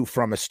a few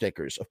from a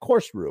stickers. Of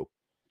course, Rue.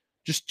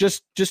 Just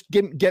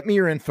get me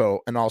your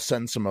info, and I'll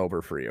send some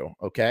over for you.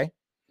 Okay.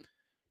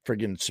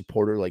 Friggin'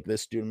 supporter like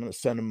this, dude. I'm gonna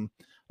send him.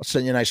 I'll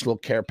send you a nice little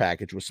care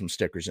package with some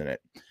stickers in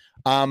it.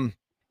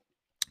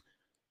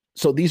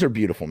 So these are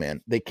beautiful,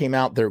 man. They came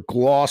out. They're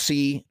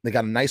glossy. They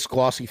got a nice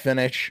glossy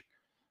finish.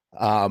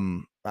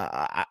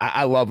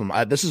 I love them.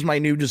 This is my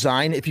new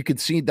design. If you could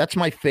see, that's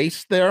my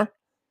face there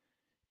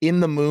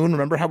in the moon.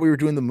 Remember how we were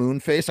doing the moon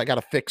face? I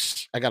gotta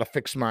fix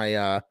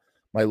my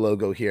my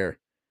logo here.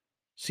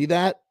 See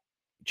that?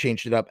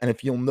 Changed it up. And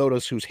if you'll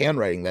notice whose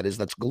handwriting that is,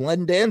 that's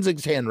Glenn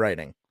Danzig's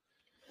handwriting.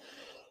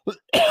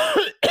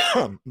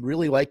 I'm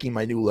really liking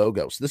my new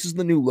logo. So this is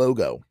the new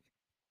logo.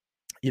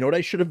 You know what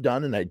I should have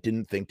done, and I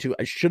didn't think to?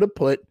 I should have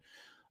put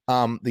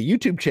the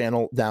YouTube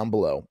channel down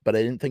below, but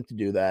I didn't think to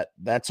do that.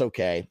 That's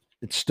okay.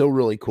 It's still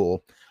really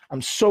cool.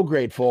 I'm so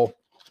grateful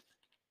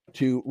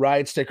to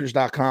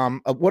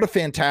RiotStickers.com. What a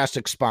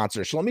fantastic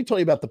sponsor. So let me tell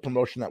you about the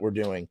promotion that we're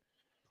doing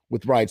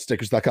with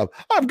RiotStickers.com.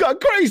 I've gone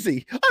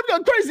crazy.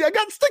 I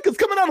got stickers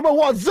coming out of my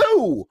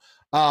wazoo.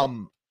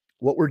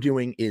 What we're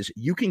doing is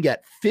you can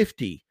get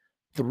 50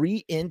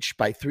 3-inch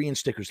by 3-inch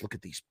stickers. Look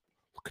at these.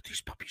 Look at these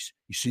puppies.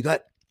 You see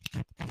that?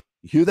 You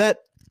hear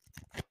that?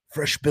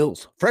 Fresh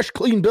bills. Fresh,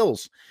 clean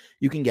bills.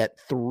 You can get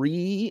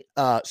 50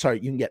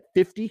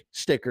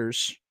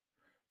 stickers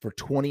for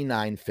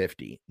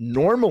 $29.50.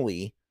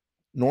 Normally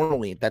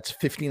that's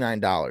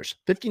 $59.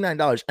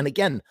 $59. And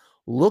again,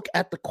 look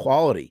at the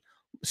quality.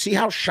 See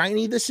how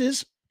shiny this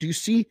is? Do you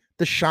see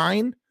the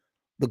shine,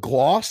 the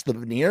gloss, the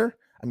veneer?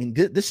 I mean,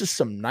 this is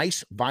some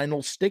nice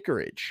vinyl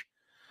stickerage.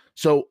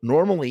 So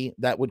normally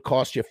that would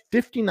cost you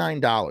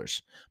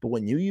 $59. But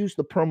when you use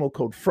the promo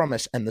code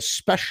FROMUS and the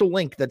special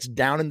link that's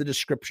down in the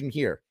description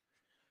here,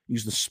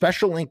 use the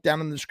special link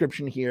down in the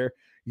description here,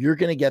 you're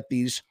going to get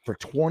these for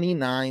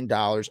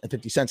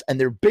 $29.50. And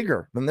they're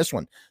bigger than this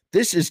one.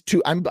 This is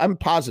I'm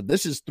positive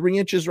this is 3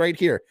 inches right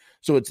here.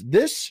 So it's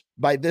this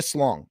by this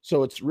long.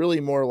 So it's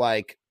really more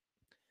like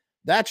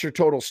that's your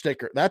total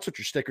sticker. That's what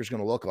your sticker is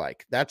going to look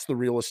like. That's the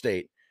real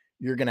estate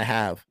you're going to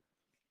have.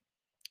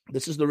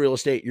 This is the real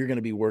estate you're going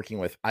to be working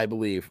with, I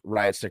believe,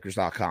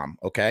 RiotStickers.com.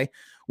 Okay.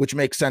 Which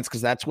makes sense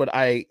because that's what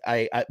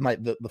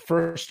the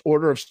first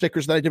order of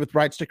stickers that I did with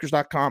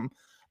RiotStickers.com.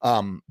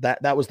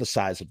 That was the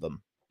size of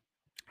them.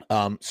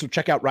 So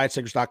check out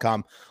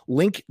RiotStickers.com.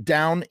 Link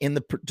down in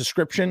the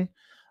description.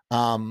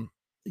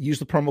 Use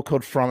the promo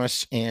code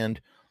FROMUS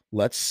and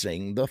let's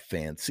sing the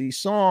fancy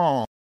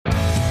song.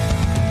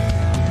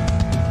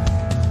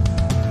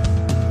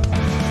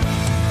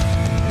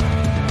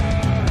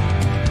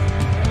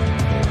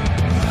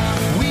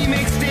 We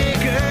make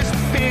stickers,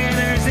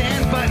 banners,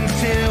 and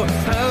buttons too.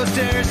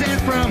 Posters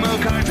and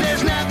promo cards.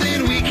 There's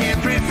nothing we can't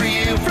print for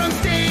you. From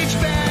stage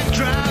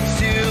backdrops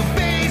to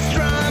bass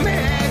drum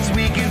heads,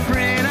 we can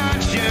print on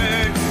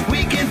shirts,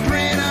 we can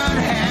print on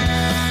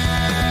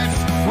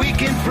hats, we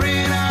can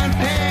print on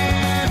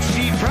pants.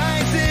 Cheap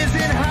prices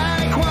and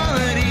high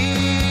quality.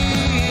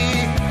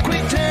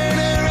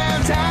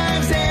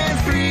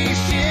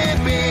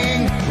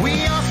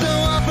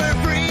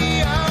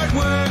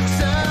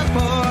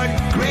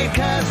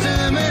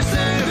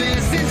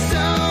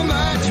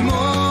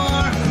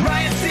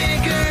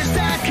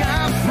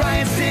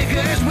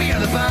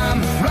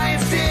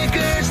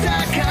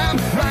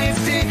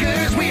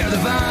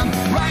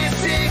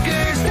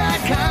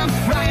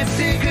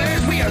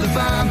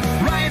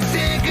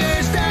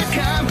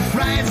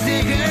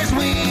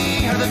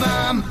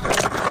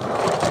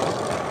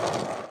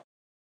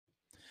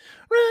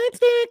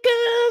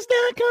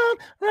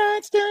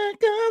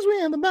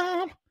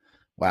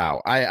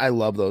 Wow, I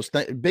love those.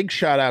 Big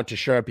shout out to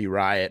Sharpie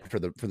Riot for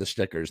the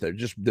stickers.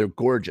 They're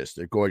gorgeous.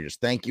 They're gorgeous.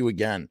 Thank you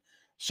again.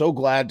 So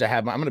glad to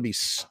have them. I'm going to be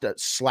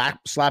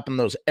slapping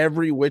those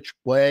every which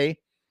way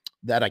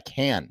that I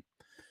can.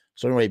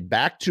 So anyway,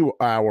 back to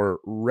our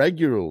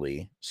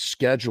regularly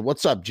scheduled.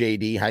 What's up,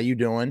 JD? How you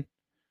doing?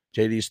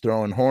 JD's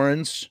throwing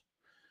horns.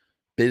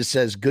 Biz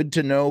says, good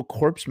to know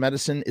corpse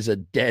medicine is a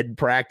dead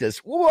practice.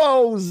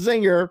 Whoa,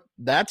 zinger.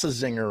 That's a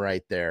zinger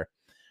right there.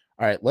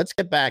 All right, let's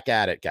get back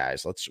at it,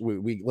 guys. Let's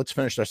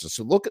finish this.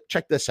 So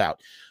check this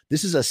out.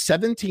 This is a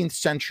 17th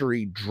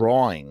century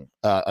drawing,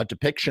 a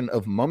depiction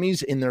of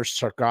mummies in their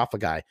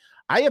sarcophagi.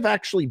 I have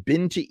actually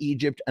been to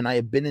Egypt and I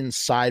have been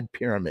inside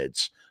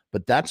pyramids,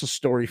 but that's a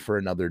story for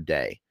another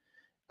day.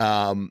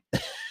 When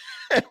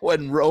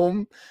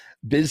Rome,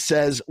 Biz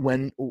says,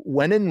 when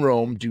in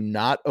Rome, do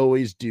not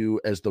always do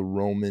as the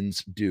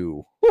Romans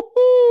do.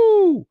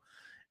 Woo-hoo!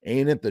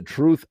 Ain't it the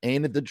truth?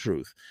 Ain't it the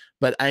truth?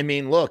 But I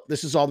mean, look,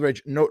 this is all the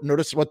rage.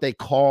 Notice what they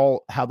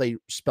call, how they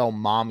spell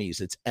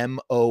mommies. It's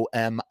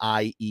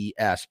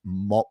M-O-M-I-E-S,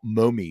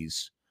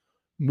 mummies.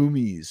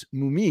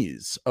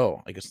 Mummies.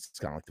 Oh, I guess it's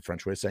kind of like the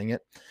French way of saying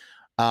it.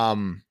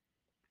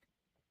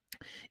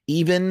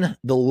 Even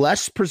the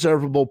less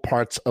preservable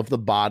parts of the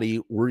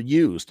body were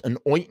used. An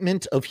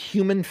ointment of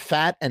human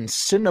fat and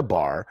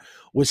cinnabar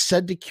was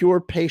said to cure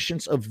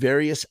patients of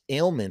various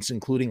ailments,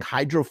 including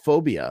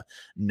hydrophobia,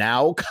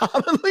 now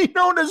commonly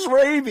known as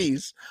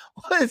rabies.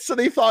 So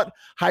they thought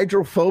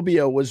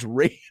hydrophobia was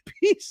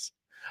rabies.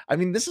 I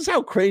mean, this is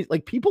how crazy,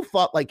 like people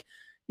thought, like,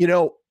 you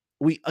know,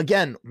 we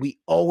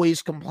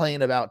always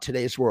complain about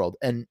today's world,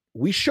 and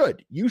you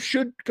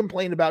should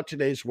complain about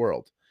today's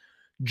world.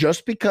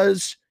 Just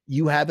because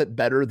you have it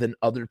better than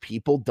other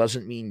people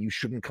doesn't mean you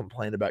shouldn't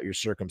complain about your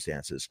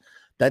circumstances.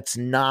 That's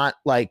not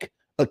like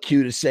a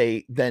cue to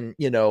say, then,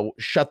 you know,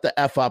 shut the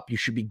F up. You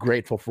should be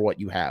grateful for what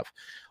you have.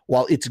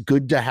 While it's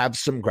good to have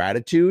some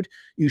gratitude,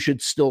 you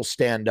should still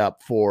stand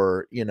up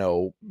for, you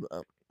know,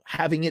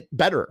 having it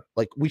better.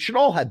 Like we should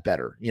all have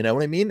better, you know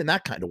what I mean? In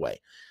that kind of way.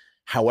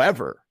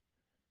 However,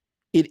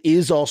 it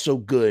is also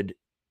good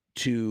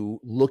to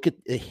look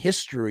at the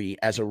history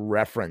as a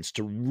reference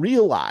to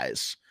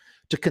realize,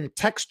 to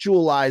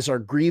contextualize our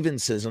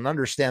grievances and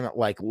understand that,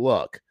 like,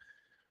 look,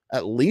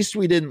 at least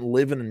we didn't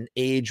live in an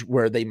age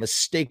where they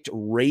mistaked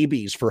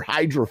rabies for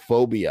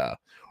hydrophobia,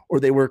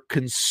 or they were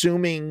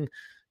consuming,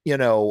 you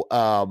know,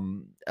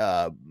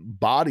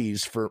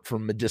 bodies for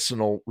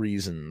medicinal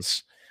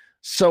reasons.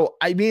 So,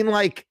 I mean,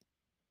 like,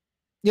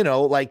 you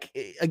know, like,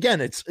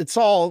 again, it's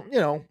all, you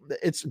know,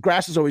 it's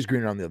grass is always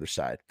greener on the other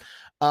side.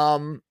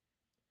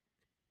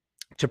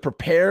 To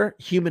prepare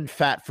human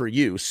fat for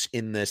use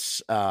in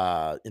this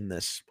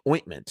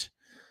ointment,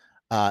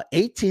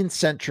 18th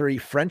century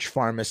French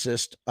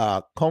pharmacist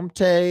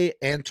Comte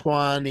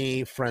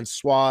Antoine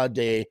Francois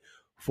de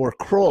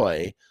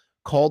Fourcroy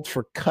called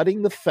for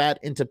cutting the fat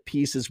into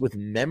pieces with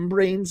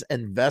membranes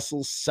and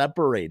vessels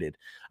separated.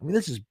 I mean,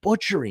 this is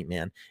butchery,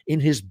 man. In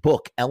his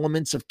book,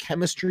 Elements of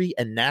Chemistry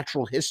and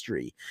Natural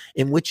History,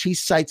 in which he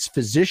cites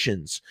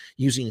physicians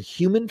using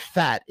human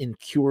fat in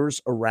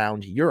cures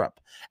around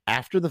Europe.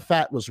 After the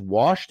fat was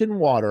washed in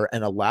water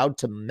and allowed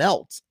to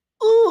melt,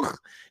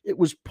 it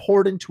was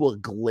poured into a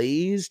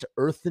glazed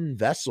earthen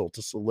vessel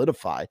to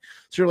solidify.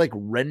 So you're like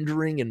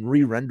rendering and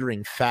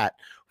re-rendering fat.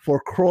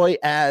 Fourcroy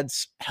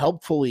adds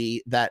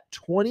helpfully that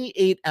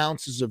 28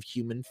 ounces of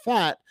human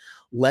fat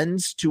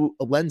lends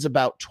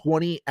about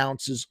 20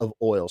 ounces of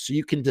oil. So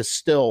you can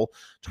distill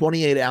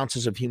 28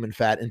 ounces of human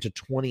fat into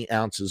 20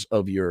 ounces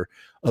of your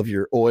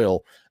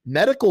oil.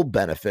 Medical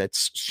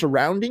benefits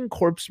surrounding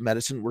corpse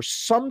medicine were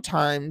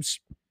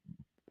sometimes,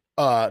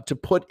 to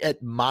put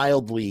it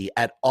mildly,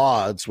 at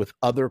odds with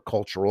other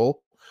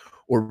cultural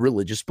or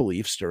religious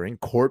beliefs during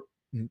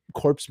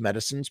corpse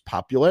medicine's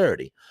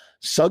popularity.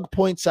 Sugg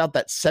points out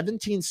that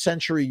 17th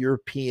century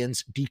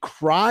Europeans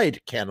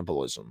decried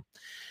cannibalism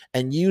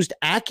and used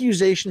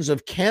accusations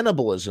of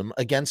cannibalism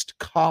against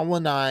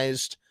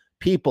colonized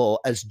people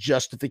as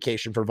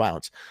justification for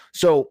violence.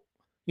 So,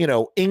 you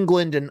know,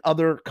 England and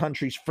other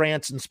countries,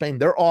 France and Spain,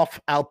 they're off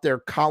out there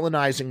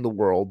colonizing the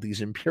world, these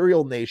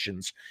imperial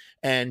nations,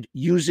 and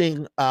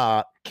using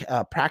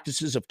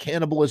practices of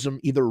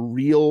cannibalism, either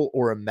real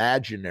or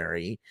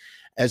imaginary,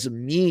 as a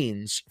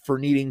means for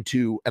needing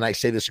to, and I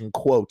say this in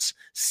quotes,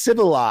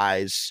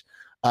 civilize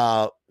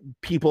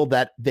people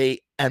that they,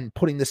 and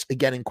putting this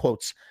again in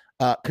quotes,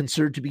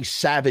 considered to be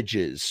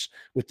savages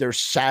with their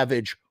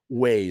savage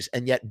ways.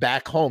 And yet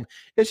back home,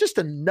 it's just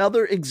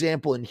another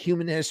example in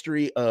human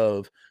history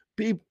of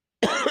people,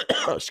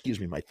 excuse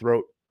me, my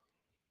throat.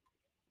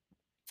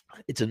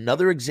 It's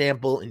another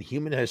example in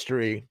human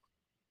history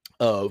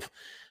of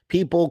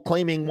people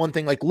claiming one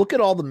thing. Like, look at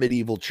all the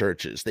medieval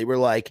churches. They were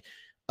like,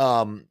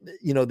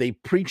 you know, they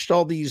preached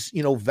all these,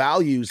 you know,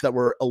 values that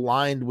were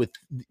aligned with,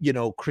 you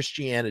know,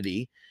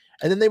 Christianity.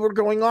 And then they were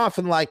going off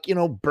and, like, you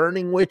know,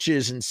 burning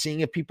witches and seeing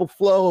if people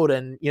float,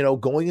 and, you know,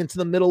 going into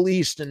the Middle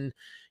East and,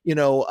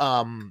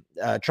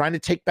 trying to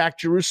take back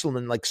Jerusalem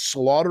and like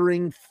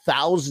slaughtering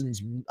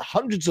thousands,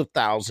 hundreds of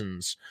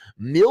thousands,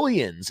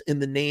 millions in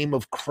the name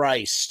of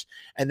Christ,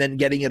 and then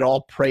getting it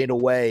all prayed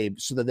away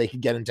so that they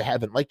could get into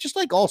heaven. Like just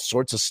like all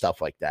sorts of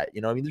stuff like that.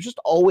 I mean, there's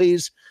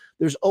always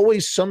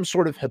some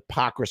sort of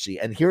hypocrisy.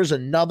 And here's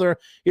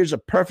a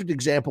perfect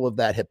example of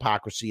that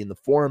hypocrisy in the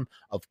form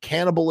of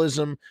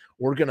cannibalism.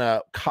 We're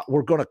gonna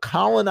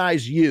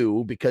colonize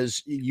you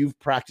because you've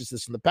practiced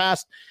this in the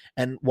past,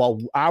 and while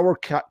our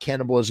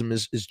cannibalism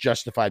is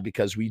justified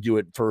because we do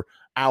it for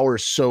our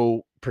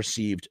so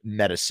perceived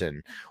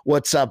medicine.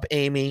 What's up,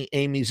 Amy?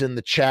 Amy's in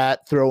the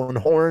chat throwing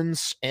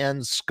horns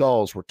and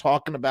skulls. We're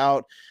talking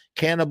about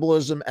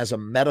cannibalism as a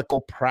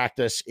medical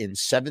practice in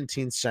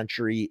 17th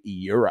century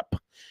Europe.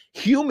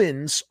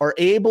 Humans are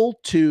able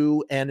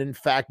to, and in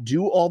fact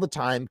do all the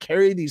time,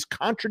 carry these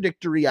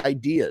contradictory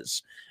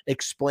ideas,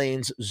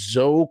 explains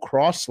Zoe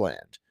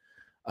Crossland,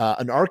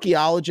 an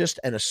archaeologist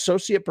and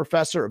associate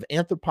professor of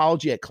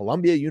anthropology at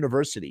Columbia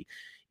University.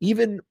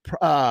 Even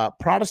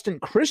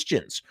Protestant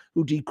Christians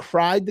who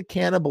decried the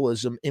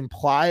cannibalism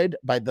implied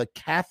by the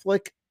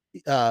Catholic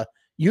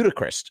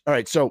Eucharist. All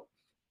right, so,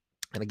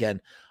 and again,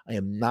 I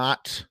am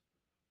not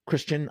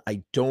Christian.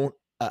 I don't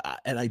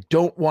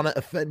want to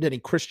offend any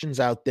Christians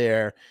out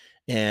there,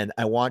 and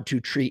I want to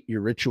treat your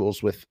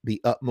rituals with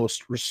the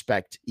utmost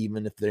respect,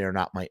 even if they are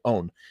not my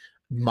own.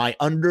 My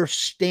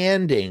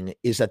understanding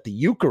is that the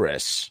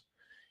Eucharist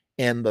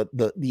and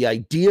the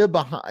idea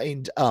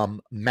behind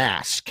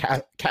Mass,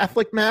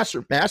 Catholic Mass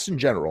or Mass in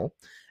general,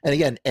 and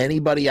again,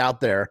 anybody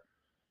out there,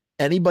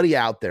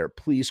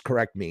 please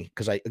correct me,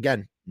 because I,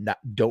 again,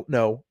 don't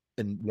know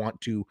and want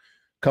to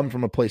come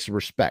from a place of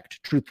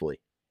respect, truthfully.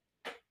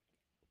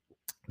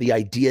 The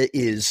idea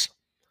is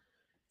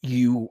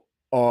you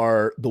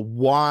are the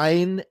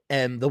wine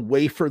and the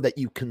wafer that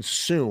you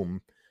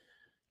consume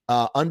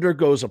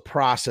undergoes a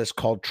process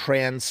called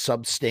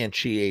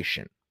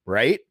transubstantiation,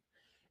 right?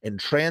 And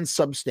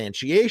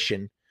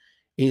transubstantiation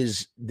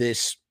is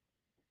this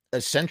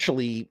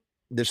essentially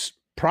this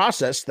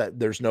process that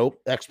there's no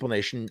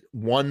explanation.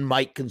 One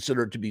might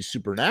consider it to be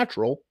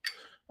supernatural,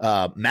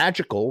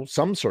 magical,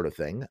 some sort of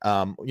thing,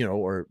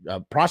 or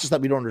a process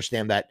that we don't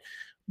understand that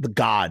the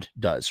God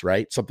does,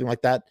 right? Something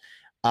like that.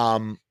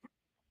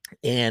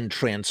 And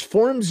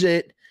transforms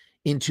it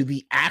into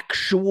the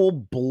actual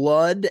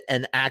blood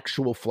and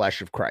actual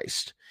flesh of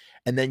Christ.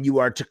 And then you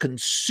are to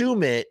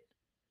consume it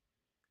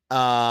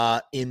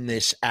in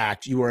this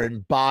act. You are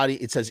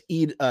embodied. It says,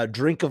 eat,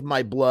 drink of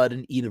my blood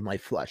and eat of my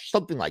flesh,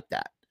 something like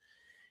that.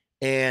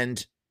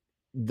 And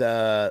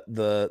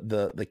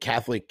the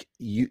Catholic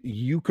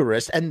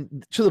Eucharist,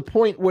 and to the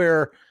point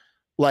where,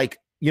 like,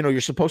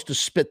 you're supposed to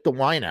spit the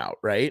wine out,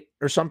 right?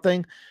 Or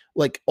something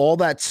like all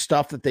that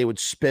stuff that they would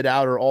spit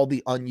out, or all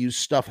the unused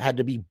stuff, had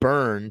to be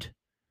burned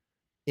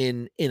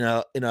in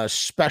a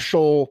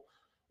special,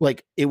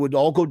 like, it would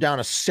all go down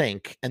a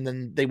sink, and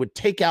then they would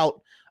take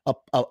out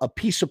a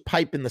piece of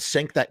pipe in the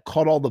sink that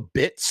caught all the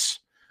bits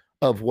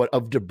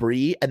of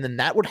debris, and then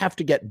that would have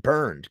to get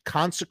burned,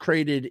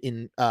 consecrated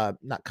in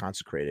not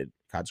consecrated.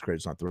 Consecrated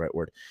is not the right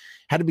word.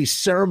 Had to be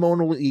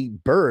ceremonially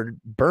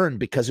burned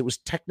because it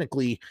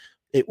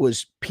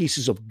was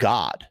pieces of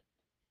God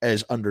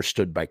as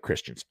understood by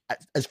Christians.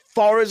 As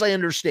far as I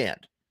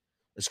understand,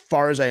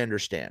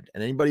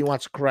 and anybody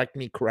wants to correct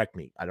me.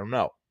 I don't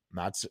know. I'm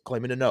not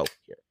claiming to know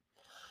here.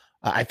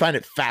 I find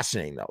it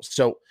fascinating though.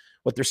 So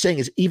what they're saying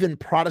is even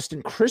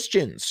Protestant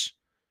Christians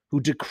who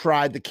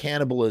decried the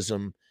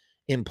cannibalism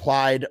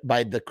implied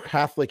by the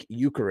Catholic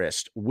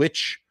Eucharist,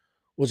 which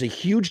was a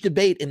huge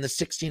debate in the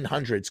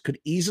 1600s, could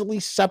easily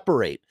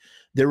separate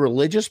their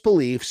religious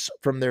beliefs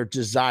from their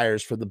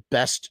desires for the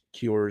best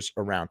cures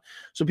around.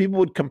 So people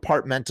would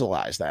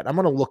compartmentalize that. I'm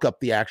going to look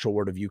up the actual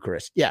word of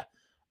Eucharist. Yeah.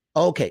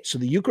 Okay. So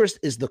the Eucharist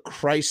is the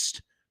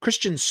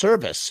Christian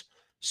service,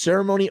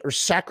 ceremony, or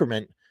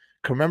sacrament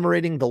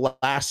commemorating the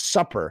Last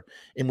Supper,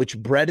 in which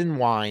bread and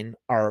wine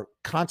are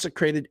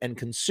consecrated and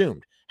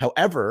consumed.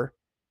 However,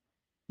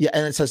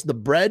 and it says the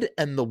bread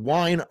and the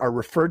wine are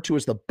referred to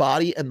as the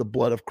body and the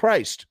blood of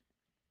Christ,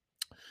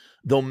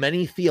 though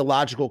many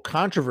theological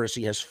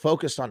controversy has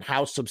focused on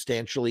how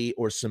substantially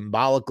or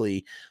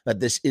symbolically that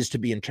this is to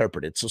be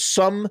interpreted. So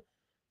some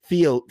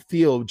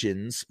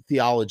theologians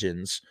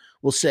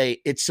will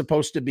say it's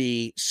supposed to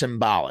be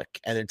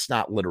symbolic and it's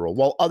not literal,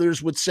 while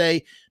others would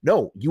say,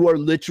 no, you are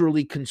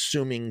literally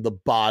consuming the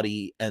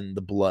body and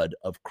the blood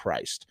of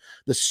Christ.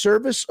 The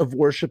service of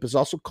worship is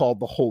also called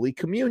the Holy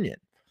Communion,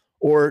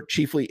 or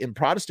chiefly in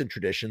Protestant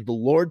tradition, the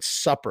Lord's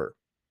Supper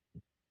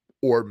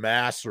or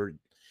Mass,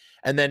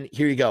 and then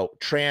here you go.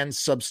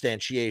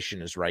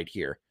 Transubstantiation is right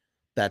here.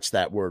 That's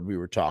that word we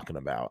were talking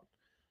about.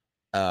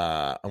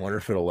 I wonder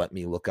if it'll let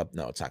me look up.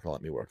 No, it's not going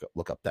to let me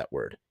look up that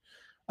word.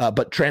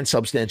 But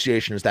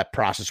transubstantiation is that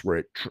process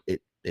where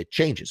it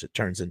changes. It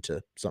turns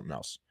into something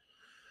else.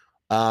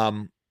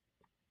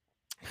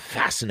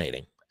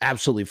 Fascinating.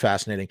 Absolutely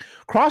fascinating.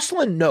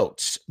 Crossland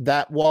notes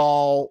that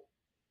while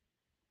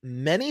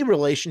many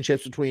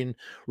relationships between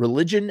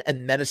religion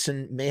and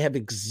medicine may have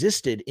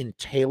existed in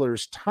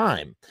Taylor's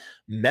time.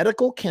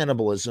 Medical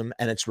cannibalism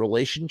and its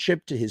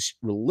relationship to his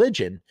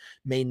religion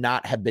may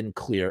not have been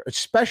clear,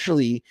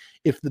 especially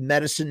if the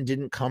medicine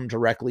didn't come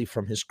directly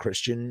from his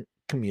Christian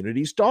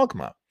community's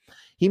dogma.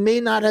 He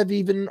may not have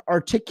even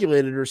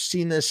articulated or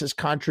seen this as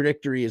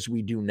contradictory as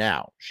we do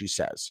now, she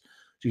says.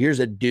 So here's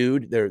a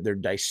dude, they're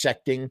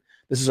dissecting.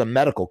 This is a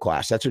medical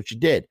class. That's what you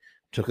did.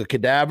 Took a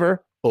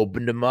cadaver,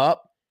 opened him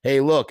up. Hey,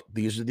 look,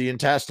 these are the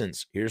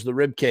intestines. Here's the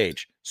rib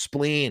cage,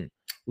 spleen,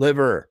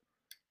 liver,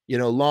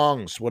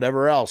 lungs,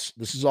 whatever else.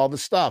 This is all the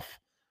stuff.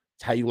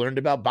 It's how you learned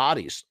about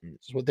bodies.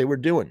 It's what they were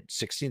doing.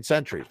 16th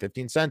century,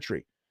 15th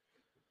century.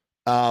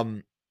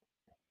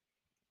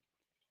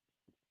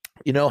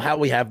 You know how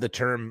we have the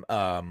term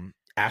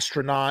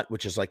astronaut,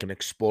 which is like an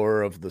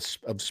explorer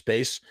of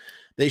space?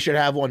 They should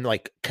have one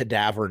like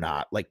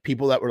cadavernaut, like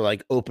people that were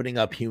like opening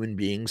up human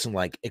beings and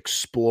like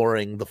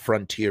exploring the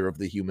frontier of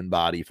the human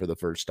body for the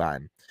first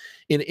time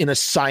in a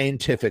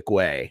scientific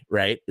way,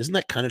 right? Isn't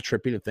that kind of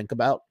trippy to think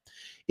about?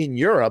 In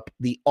Europe,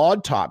 the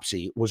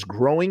autopsy was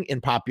growing in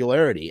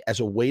popularity as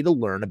a way to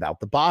learn about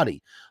the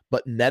body,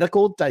 but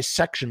medical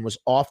dissection was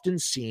often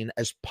seen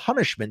as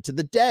punishment to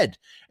the dead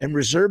and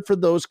reserved for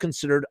those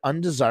considered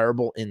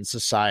undesirable in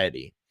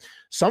society.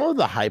 Some of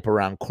the hype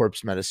around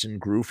corpse medicine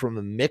grew from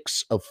a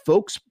mix of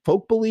folk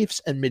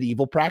beliefs and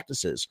medieval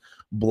practices.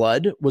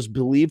 Blood was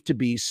believed to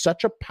be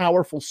such a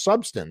powerful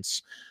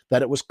substance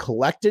that it was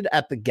collected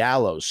at the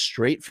gallows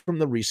straight from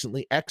the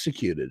recently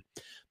executed.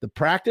 The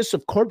practice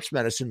of corpse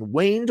medicine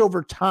waned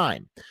over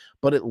time,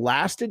 but it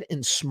lasted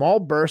in small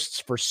bursts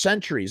for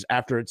centuries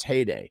after its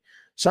heyday.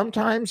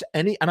 Sometimes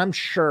and I'm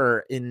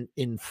sure in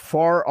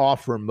far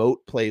off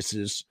remote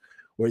places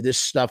where this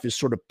stuff is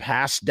sort of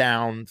passed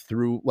down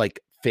through like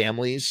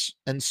families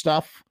and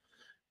stuff,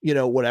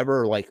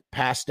 whatever, like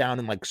passed down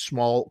in like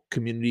small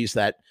communities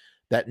that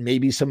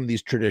maybe some of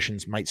these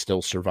traditions might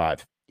still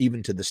survive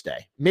even to this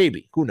day.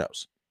 Maybe, who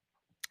knows?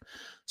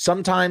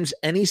 Sometimes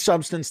any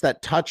substance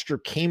that touched or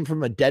came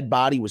from a dead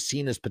body was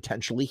seen as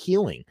potentially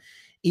healing,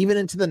 even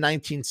into the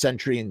 19th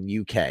century in the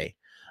UK.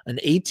 An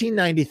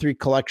 1893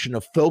 collection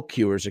of folk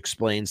cures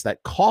explains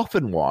that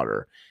coffin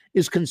water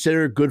is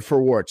considered good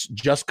for warts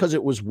just because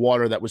it was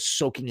water that was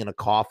soaking in a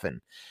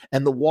coffin.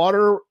 And the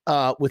water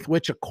with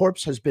which a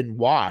corpse has been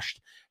washed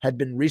had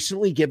been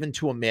recently given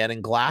to a man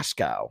in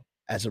Glasgow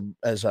as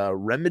a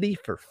remedy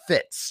for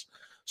fits.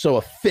 So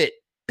a fit,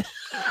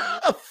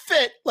 a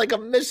fit, like a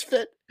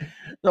misfit.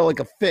 No,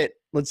 like a fit.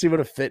 Let's see what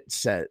a fit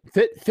said.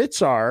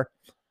 Fits are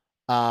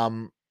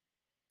a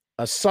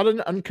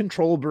sudden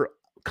uncontrollable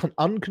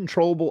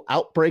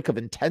outbreak of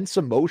intense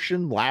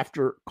emotion,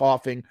 laughter,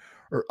 coughing,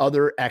 or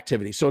other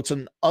activity. So it's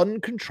an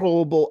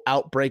uncontrollable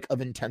outbreak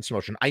of intense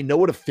emotion. I know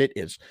what a fit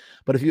is,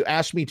 but if you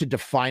ask me to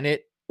define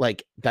it,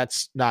 like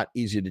that's not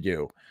easy to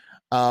do.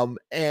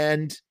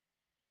 And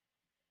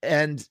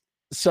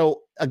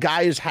so a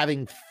guy is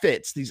having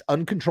fits, these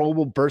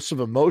uncontrollable bursts of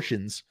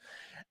emotions,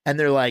 and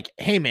they're like,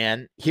 "Hey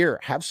man, here,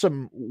 have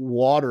some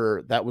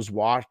water that was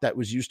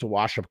used to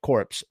wash a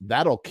corpse.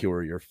 That'll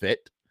cure your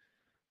fit."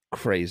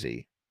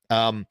 Crazy.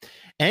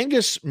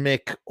 Angus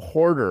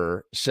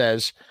McHorder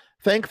says,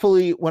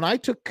 "Thankfully, when I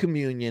took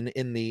communion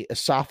in the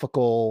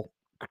Esophageal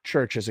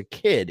Church as a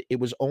kid, it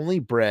was only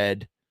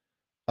bread,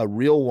 a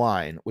real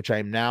wine, which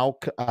I now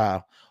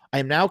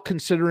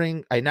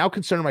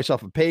consider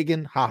myself a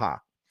pagan." Haha.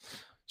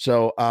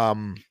 So,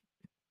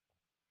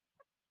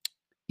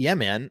 yeah,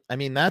 man. I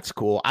mean, that's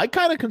cool. I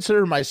kind of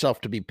consider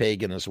myself to be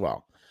pagan as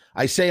well.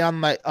 I say on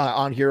my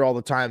on here all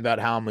the time about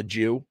how I'm a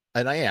Jew,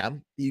 and I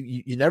am.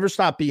 You never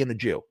stop being a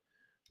Jew.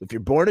 If you're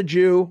born a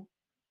Jew,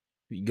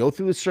 you go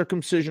through the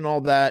circumcision,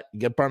 all that, you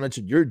get bar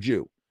mitzvah, you're a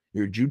Jew.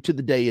 You're a Jew to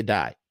the day you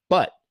die.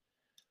 But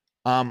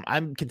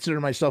I'm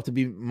considering myself to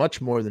be much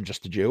more than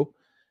just a Jew.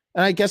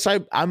 And I guess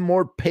I'm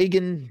more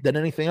pagan than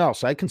anything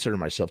else. I consider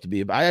myself to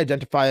be. I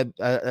identify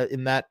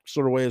in that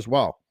sort of way as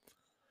well.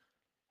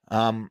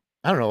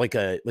 I don't know, like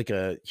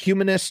a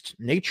humanist,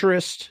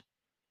 naturist.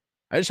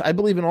 I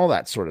believe in all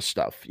that sort of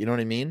stuff. You know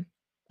what I mean?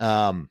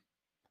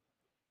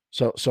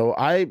 So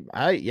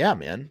yeah,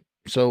 man.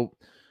 So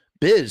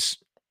Biz,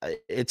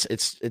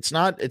 it's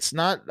not,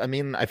 I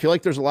mean, I feel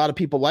like there's a lot of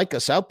people like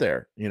us out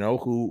there,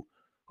 who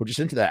are just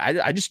into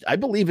that. I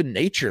believe in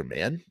nature,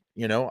 man,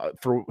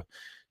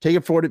 take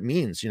it for what it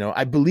means.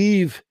 I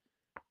believe,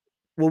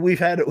 well, we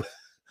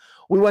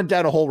went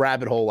down a whole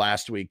rabbit hole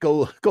last week.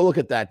 Go look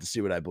at that to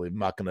see what I believe. I'm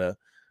not going to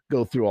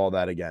go through all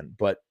that again,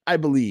 but I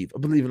believe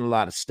in a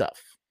lot of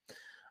stuff.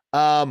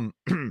 The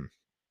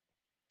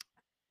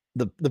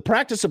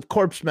practice of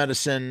corpse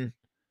medicine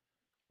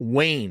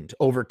waned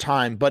over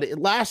time, but it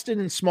lasted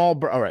in small.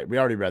 All right, we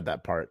already read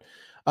that part.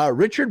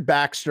 Richard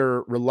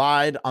Baxter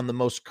relied on the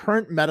most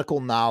current medical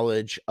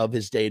knowledge of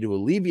his day to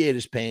alleviate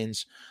his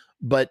pains,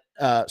 but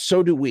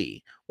so do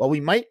we. While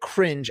we might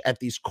cringe at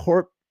these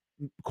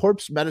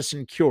corpse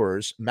medicine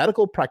cures,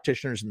 medical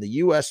practitioners in the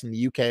US and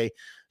the UK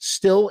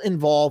still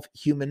involve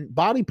human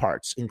body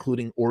parts,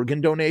 including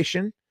organ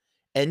donation,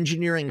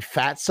 engineering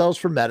fat cells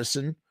for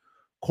medicine,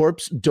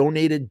 corpse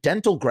donated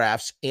dental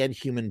grafts and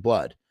human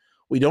blood.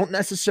 We don't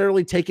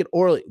necessarily take it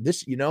orally.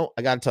 This,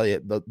 I got to tell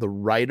you, the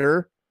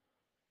writer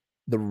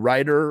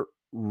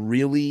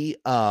really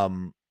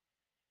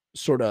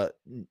sort of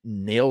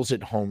nails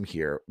it home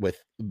here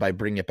by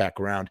bringing it back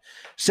around,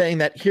 saying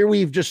that here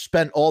we've just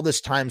spent all this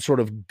time sort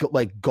of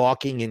like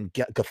gawking and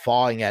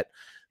guffawing at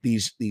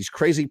these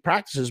crazy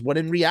practices, when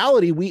in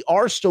reality we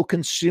are still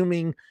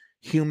consuming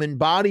human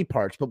body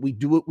parts, but we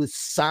do it with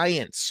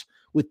science,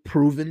 with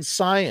proven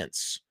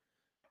science.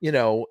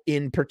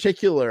 In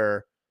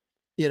particular,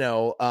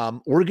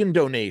 organ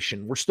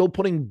donation. We're still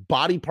putting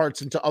body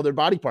parts into other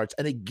body parts,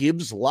 and it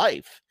gives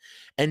life.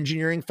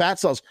 Engineering fat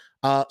cells,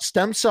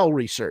 stem cell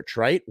research,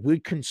 right? We're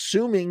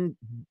consuming,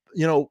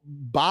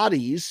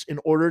 bodies in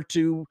order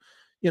to,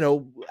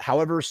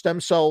 however stem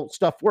cell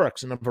stuff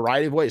works in a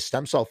variety of ways,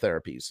 stem cell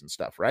therapies and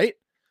stuff, right?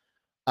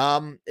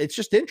 It's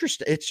just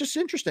interesting. It's just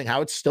interesting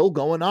how it's still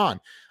going on.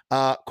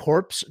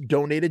 Corpse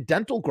donated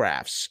dental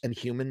grafts and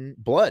human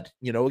blood.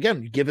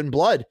 Again, you're giving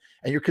blood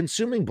and you're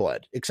consuming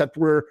blood, except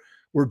we're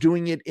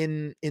doing it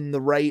in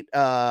the right.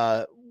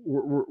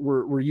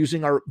 We're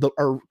using our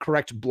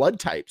correct blood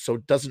type, so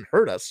it doesn't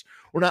hurt us.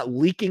 We're not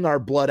leaking our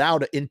blood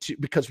out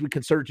because we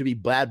consider it to be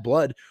bad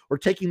blood. We're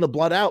taking the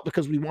blood out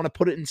because we want to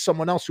put it in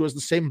someone else who has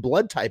the same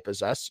blood type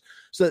as us,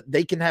 so that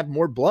they can have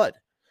more blood.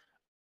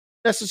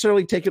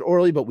 Necessarily take it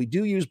orally, but we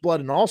do use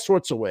blood in all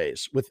sorts of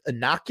ways, with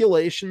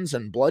inoculations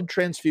and blood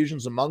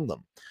transfusions among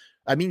them.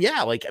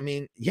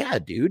 Yeah,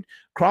 dude.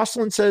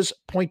 Crossland says,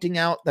 pointing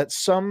out that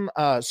some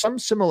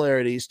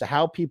similarities to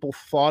how people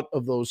thought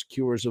of those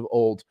cures of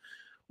old.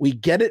 We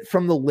get it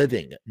from the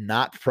living,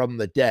 not from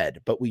the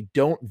dead, but we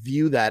don't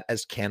view that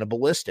as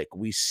cannibalistic.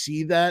 We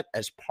see that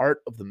as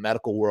part of the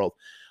medical world.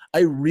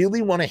 I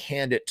really want to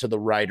hand it to the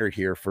writer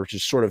here for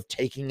just sort of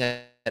taking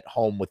it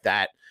home with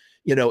that.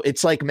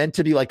 It's like meant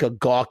to be like a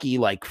gawky,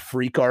 like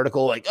freak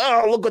article, like,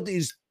 oh, look what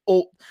these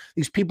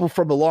people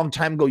from a long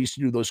time ago used to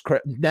do those.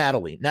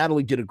 Natalie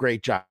did a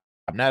great job.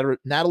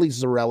 Natalie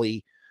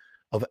Zarelli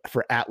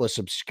for Atlas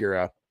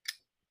Obscura.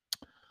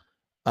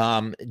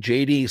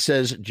 JD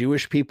says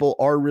Jewish people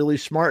are really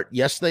smart.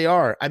 Yes, they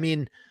are. I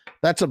mean,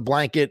 that's a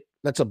blanket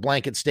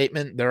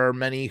statement. There are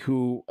many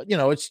who,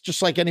 it's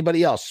just like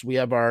anybody else. We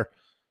have our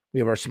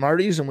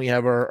smarties and we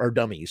have our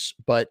dummies,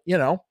 but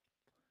you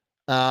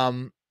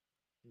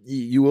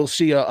will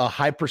see a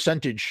high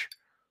percentage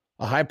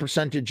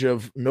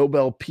of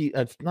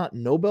not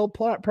Nobel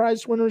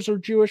Prize winners are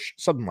Jewish,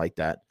 something like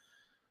that.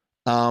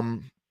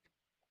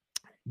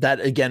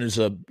 That again is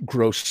a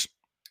gross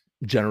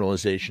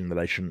generalization that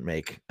I shouldn't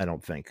make. I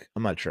don't think.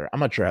 I'm not sure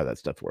how that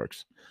stuff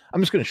works.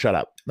 I'm just going to shut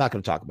up. Not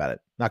going to talk about it.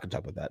 Not going to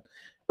talk about that.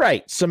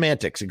 Right.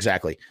 Semantics.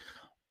 Exactly.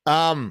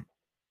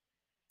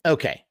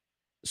 Okay.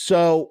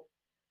 So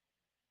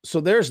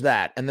there's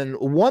that. And then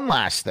one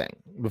last thing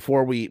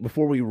before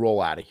we roll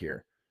out of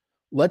here.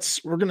 We're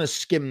going to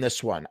skim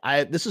this one.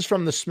 This is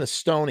from the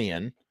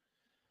Smithsonian,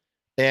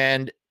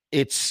 and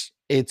it's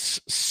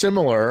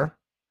similar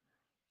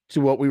to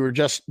what we were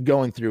just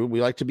going through.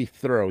 We like to be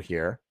thorough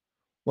here.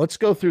 Let's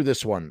go through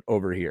this one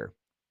over here.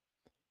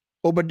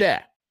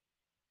 Obadiah.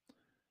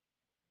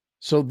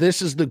 So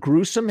this is the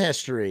gruesome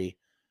history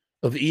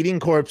of eating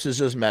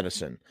corpses as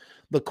medicine.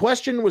 The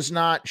question was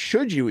not,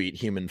 should you eat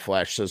human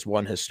flesh, says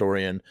one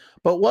historian,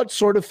 but what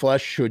sort of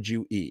flesh should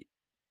you eat?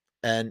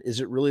 And is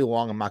it really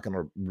long? I'm not going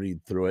to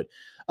read through it.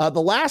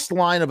 The last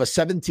line of a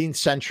 17th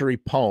century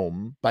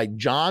poem by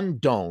John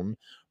Donne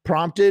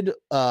prompted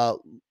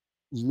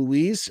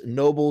Louise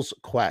Noble's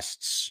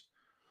quests.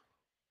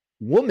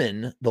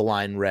 Woman, the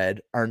line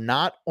read, are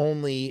not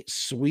only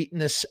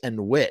sweetness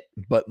and wit,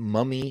 but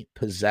mummy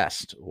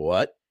possessed.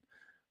 What?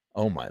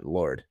 Oh, my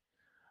Lord.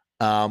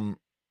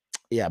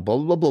 Yeah, blah,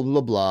 blah, blah,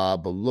 blah, blah,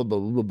 blah, blah,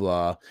 blah,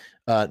 blah.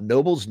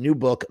 Noble's new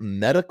book,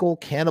 Medical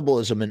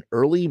Cannibalism in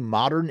Early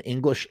Modern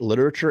English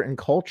Literature and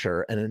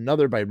Culture, and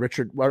another by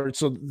Richard.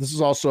 So this is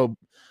also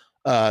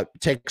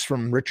takes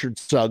from Richard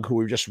Sugg, who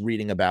we were just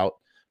reading about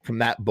from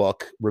that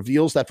book,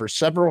 reveals that for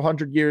several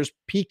hundred years, it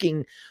peaked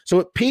in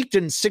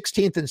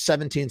 16th and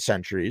 17th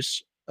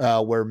centuries,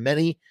 where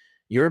many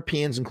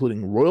Europeans,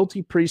 including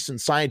royalty, priests, and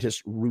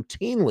scientists,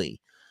 routinely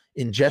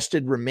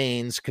ingested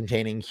remains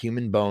containing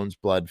human bones,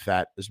 blood,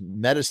 fat as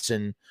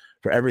medicine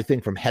for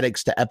everything from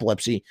headaches to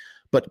epilepsy,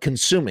 but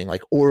consuming,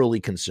 like orally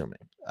consuming.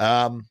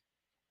 Blah,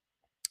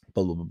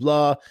 blah,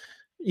 blah,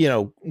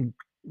 blah.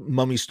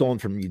 Mummies stolen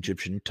from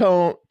Egyptian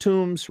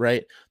tombs,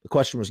 right? The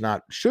question was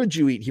not, should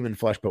you eat human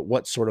flesh, but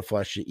what sort of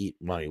flesh you eat?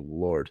 My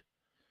Lord.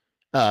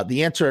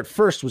 The answer at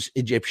first was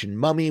Egyptian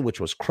mummy,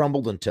 which was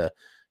crumbled into,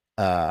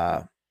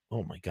 oh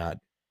my God,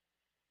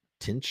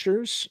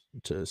 tinctures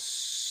to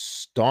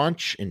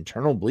staunch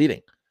internal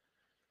bleeding.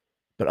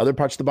 But other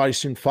parts of the body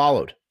soon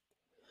followed.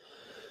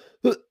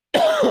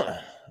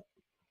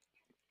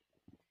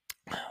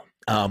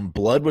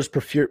 Blood was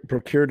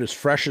procured as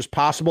fresh as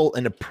possible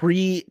in a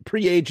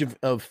pre-age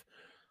of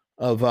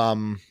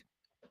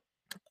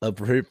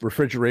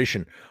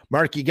refrigeration.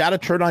 Mark, you got to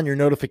turn on your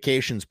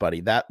notifications,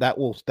 buddy. That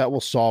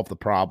will solve the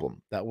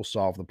problem. That will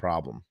solve the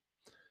problem.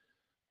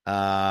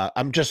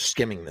 I'm just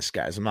skimming this,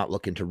 guys. I'm not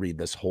looking to read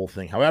this whole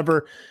thing.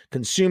 However,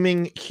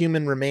 consuming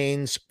human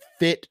remains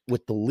fit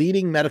with the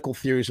leading medical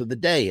theories of the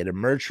day. It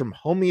emerged from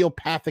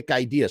homeopathic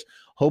ideas.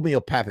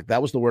 Homeopathic,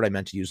 that was the word I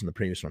meant to use in the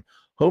previous one.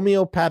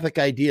 Homeopathic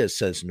ideas,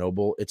 says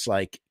Noble. It's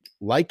like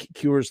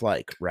cures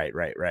like.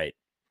 Right.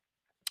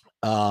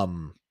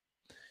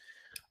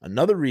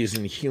 Another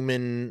reason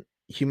human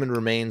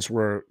remains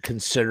were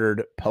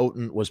considered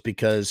potent was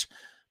because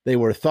they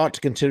were thought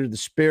to consider the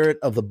spirit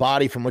of the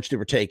body from which they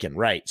were taken.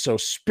 Right. So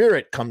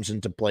spirit comes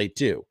into play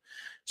too.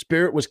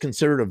 Spirit was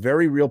considered a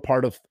very real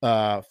part of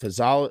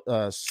physiology.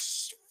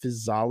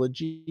 Is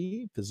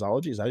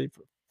that it?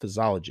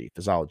 Physiology.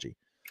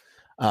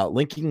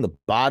 Linking the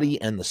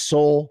body and the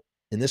soul.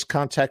 In this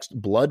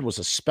context, blood was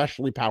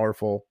especially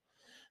powerful.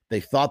 They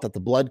thought that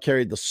the blood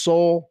carried the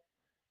soul,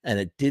 and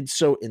it did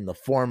so in the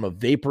form of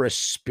vaporous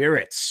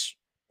spirits.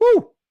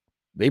 Woo!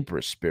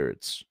 Vaporous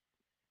spirits.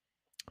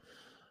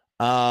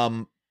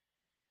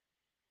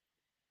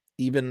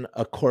 Even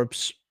at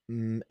corpse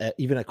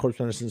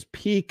medicine's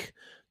peak,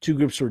 two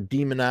groups were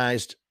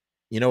demonized.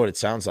 You know what it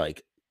sounds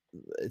like?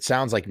 It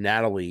sounds like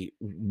Natalie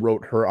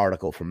wrote her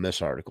article from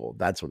this article.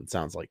 That's what it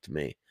sounds like to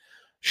me.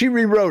 She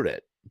rewrote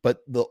it, but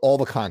all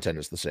the content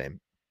is the same.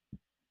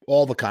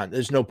 All the content.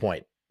 There's no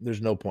point.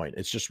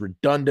 It's just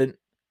redundant.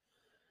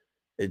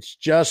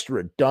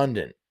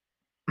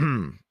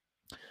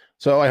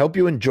 So I hope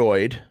you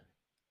enjoyed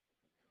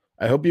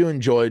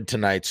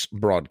tonight's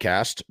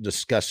broadcast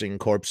discussing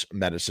corpse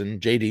medicine.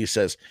 JD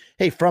says,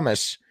 hey,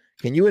 Frumus,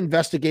 can you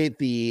investigate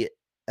the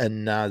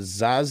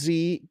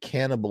Anasazi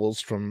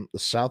cannibals from the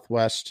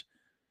Southwest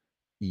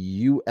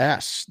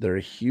U.S.?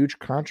 There's a huge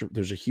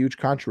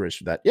controversy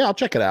for that. Yeah, I'll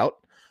check it out.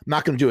 I'm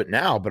not going to do it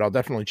now, but I'll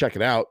definitely check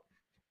it out.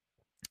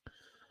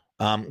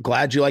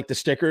 Glad you like the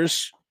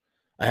stickers.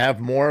 I have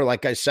more,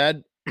 like I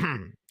said.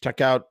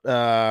 Check out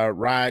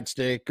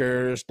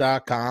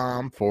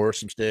ridestickers.com for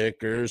some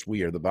stickers.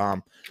 We are the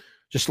bomb.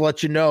 Just to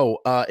let you know,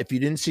 if you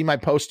didn't see my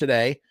post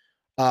today,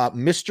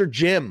 Mr.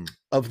 Jim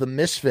of the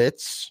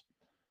Misfits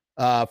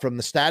from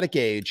the Static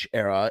Age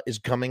era is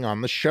coming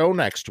on the show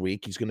next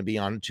week. He's going to be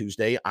on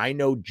Tuesday. I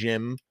know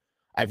Jim.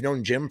 I've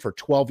known Jim for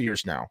 12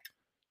 years now.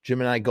 Jim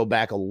and I go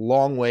back a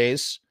long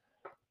ways.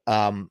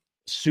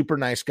 Super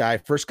nice guy.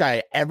 First guy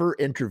I ever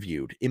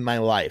interviewed in my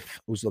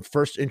life. It was the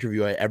first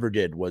interview I ever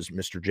did was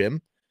Mr.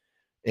 Jim.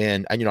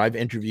 And I've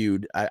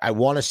interviewed, I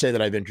want to say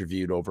that I've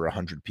interviewed over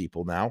 100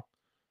 people now,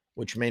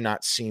 which may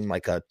not seem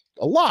like a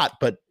lot,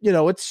 but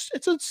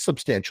it's a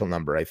substantial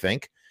number, I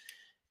think.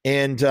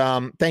 And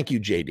thank you,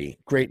 JD.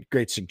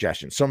 Great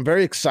suggestion. So I'm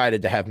very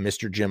excited to have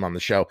Mr. Jim on the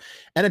show.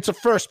 And it's a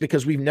first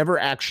because we've never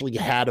actually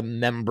had a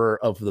member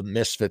of the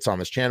Misfits on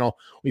this channel.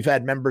 We've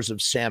had members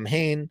of Sam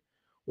Hain.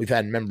 We've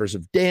had members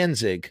of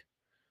Danzig.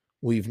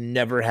 We've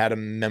never had a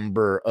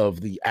member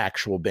of the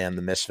actual band,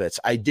 the Misfits.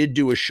 I did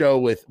do a show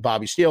with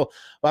Bobby Steele.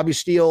 Bobby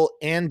Steele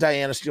and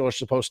Diana Steele are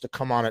supposed to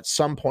come on at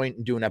some point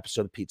and do an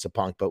episode of Pizza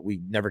Punk, but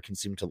we never can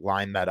seem to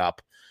line that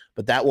up.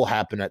 But that will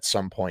happen at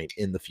some point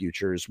in the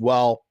future as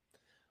well.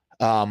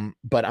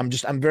 But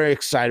I'm very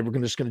excited.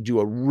 We're just going to do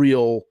a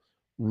real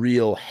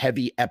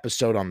heavy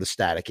episode on the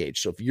Static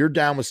Age. So if you're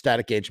down with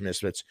Static Age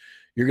Misfits,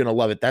 you're going to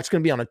love it. That's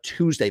going to be on a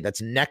Tuesday.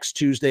 That's next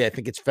Tuesday. I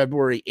think it's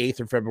February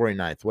 8th or February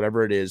 9th,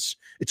 whatever it is.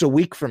 It's a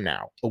week from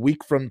now, a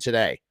week from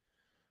today.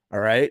 All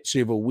right. So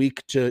you have a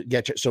week to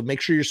get you. So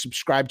make sure you're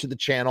subscribed to the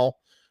channel,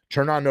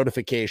 turn on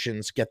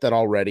notifications, get that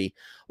all ready.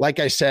 Like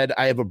I said,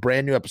 I have a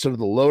brand new episode of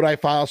the Lodi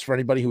Files for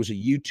anybody who's a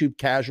YouTube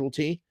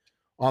casualty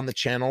on the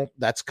channel.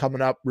 That's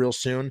coming up real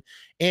soon.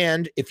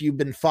 And if you've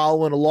been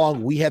following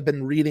along, we have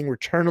been reading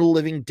Return of the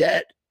Living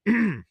Dead.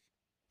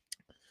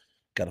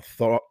 Got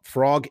a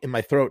frog in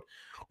my throat.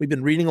 We've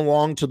been reading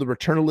along to the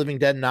Return of the Living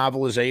Dead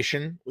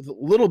novelization with a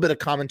little bit of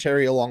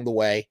commentary along the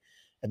way.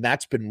 And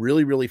that's been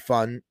really, really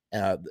fun.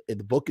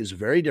 The book is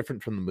very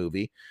different from the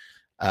movie.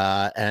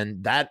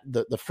 And that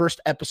the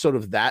first episode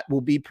of that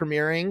will be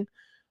premiering.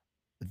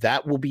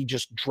 That will be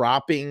just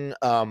dropping.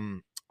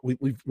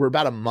 We're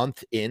about a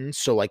month in.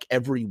 So like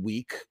every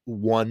week,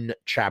 one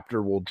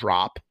chapter will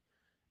drop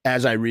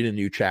as I read a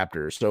new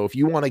chapter. So if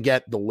you want to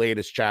get the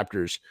latest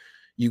chapters,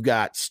 you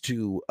got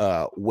to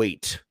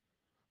wait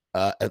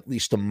at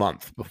least a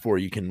month before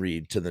you can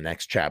read to the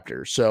next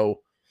chapter. So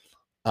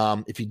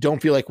if you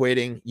don't feel like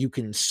waiting, you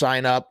can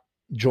sign up,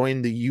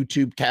 join the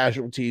YouTube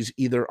casualties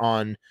either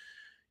on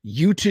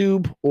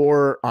YouTube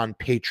or on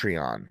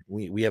Patreon.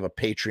 We have a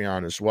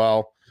Patreon as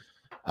well.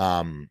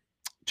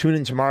 Tune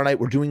in tomorrow night.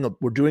 We're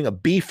doing a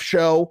beef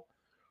show.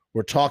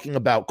 We're talking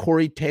about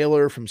Corey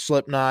Taylor from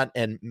Slipknot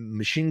and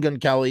Machine Gun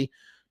Kelly,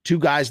 two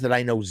guys that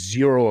I know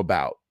zero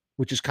about,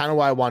 which is kind of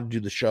why I wanted to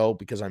do the show,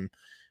 because I'm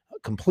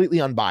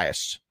completely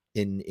unbiased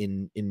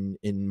in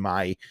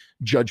my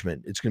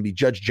judgment. It's going to be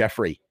Judge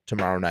Jeffrey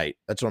tomorrow night.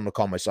 That's what I'm going to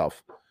call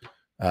myself,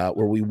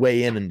 where we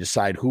weigh in and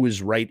decide who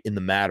is right in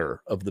the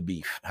matter of the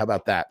beef. How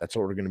about that? That's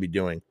what we're going to be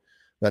doing.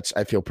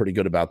 I feel pretty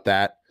good about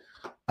that.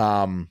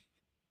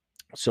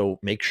 So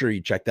make sure you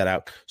check that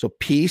out. So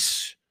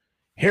peace,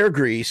 hair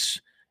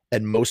grease,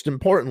 and most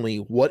importantly,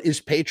 what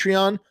is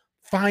Patreon?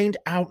 Find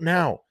out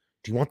now.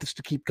 Do you want this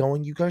to keep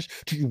going, you guys?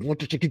 Do you want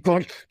this to keep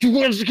going? Do you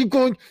want us to keep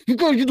going? You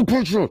gotta get the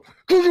Patreon.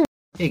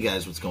 Hey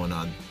guys, what's going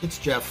on? It's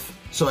Jeff.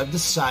 So I've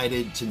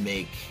decided to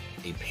make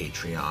a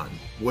Patreon.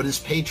 What is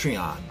Patreon?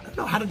 I don't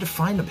know how to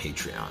define a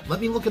Patreon. Let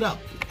me look it up.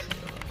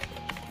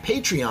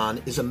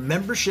 Patreon is a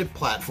membership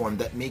platform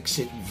that makes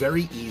it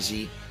very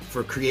easy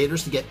for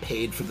creators to get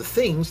paid for the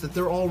things that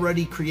they're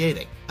already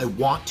creating. I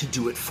want to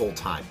do it full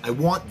time. I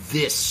want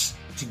this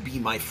to be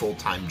my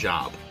full-time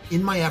job.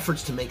 In my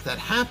efforts to make that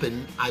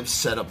happen, I've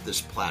set up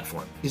this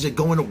platform. Is it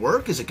going to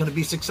work? Is it going to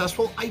be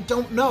successful? I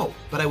don't know,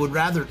 but I would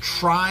rather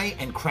try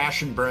and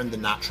crash and burn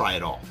than not try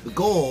at all. The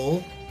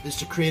goal is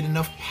to create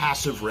enough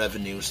passive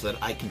revenue so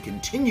that I can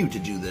continue to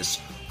do this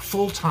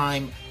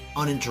full-time,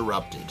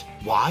 uninterrupted.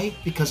 Why?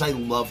 Because I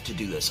love to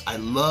do this. I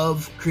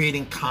love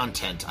creating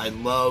content. I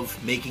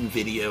love making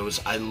videos.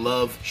 I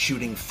love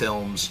shooting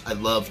films. I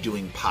love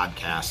doing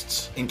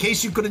podcasts. In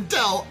case you couldn't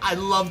tell, I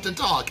love to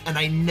talk and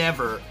I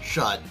never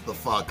shut the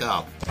fuck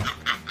up.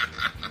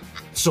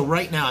 So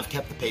right now I've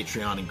kept the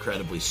Patreon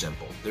incredibly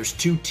simple. There's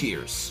 2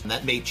 tiers, and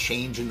that may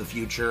change in the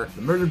future.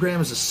 The Murdergram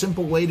is a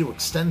simple way to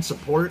extend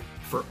support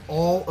for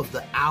all of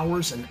the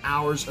hours and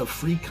hours of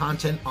free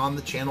content on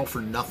the channel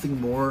for nothing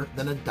more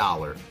than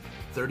 $1.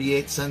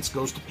 38 cents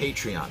goes to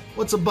Patreon.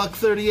 What's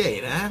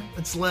 $1.38, eh?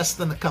 It's less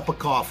than a cup of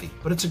coffee,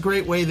 but it's a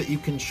great way that you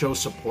can show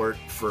support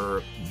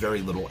for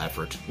very little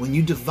effort. When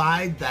you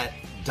divide that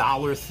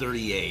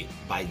 $1.38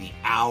 by the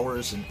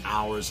hours and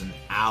hours and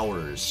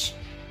hours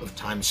of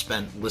time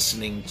spent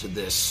listening to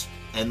this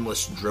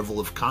endless drivel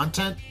of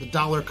content, the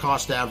dollar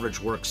cost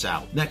average works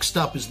out. Next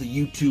up is the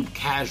YouTube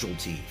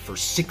Casualty for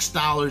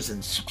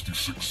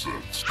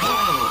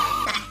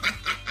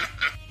 $6.66.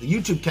 The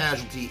YouTube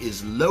Casualty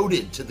is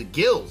loaded to the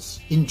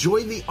gills.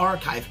 Enjoy the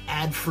archive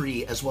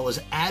ad-free, as well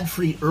as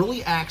ad-free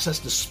early access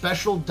to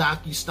special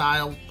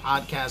docu-style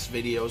podcast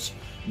videos,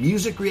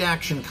 music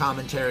reaction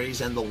commentaries,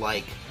 and the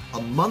like,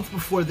 a month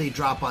before they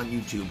drop on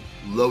YouTube,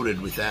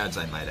 loaded with ads,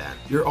 I might add.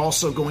 You're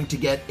also going to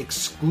get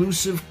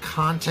exclusive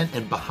content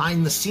and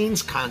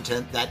behind-the-scenes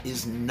content that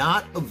is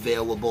not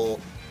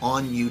available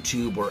on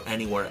YouTube or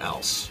anywhere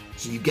else.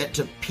 So you get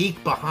to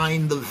peek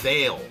behind the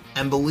veil.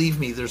 And believe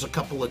me, there's a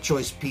couple of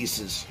choice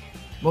pieces.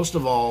 Most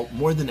of all,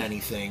 more than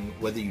anything,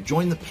 whether you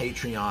join the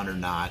Patreon or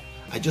not,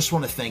 I just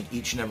want to thank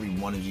each and every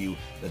one of you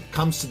that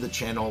comes to the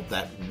channel,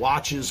 that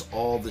watches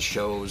all the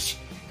shows,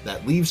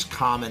 that leaves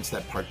comments,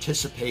 that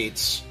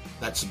participates,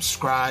 that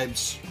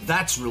subscribes.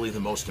 That's really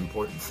the most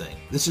important thing.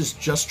 This is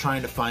just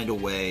trying to find a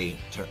way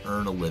to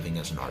earn a living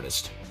as an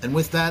artist. And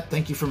with that,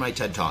 thank you for my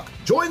TED Talk.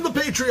 Join the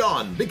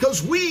Patreon,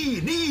 because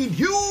we need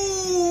you!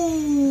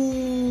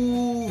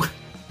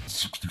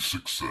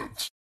 66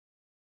 cents.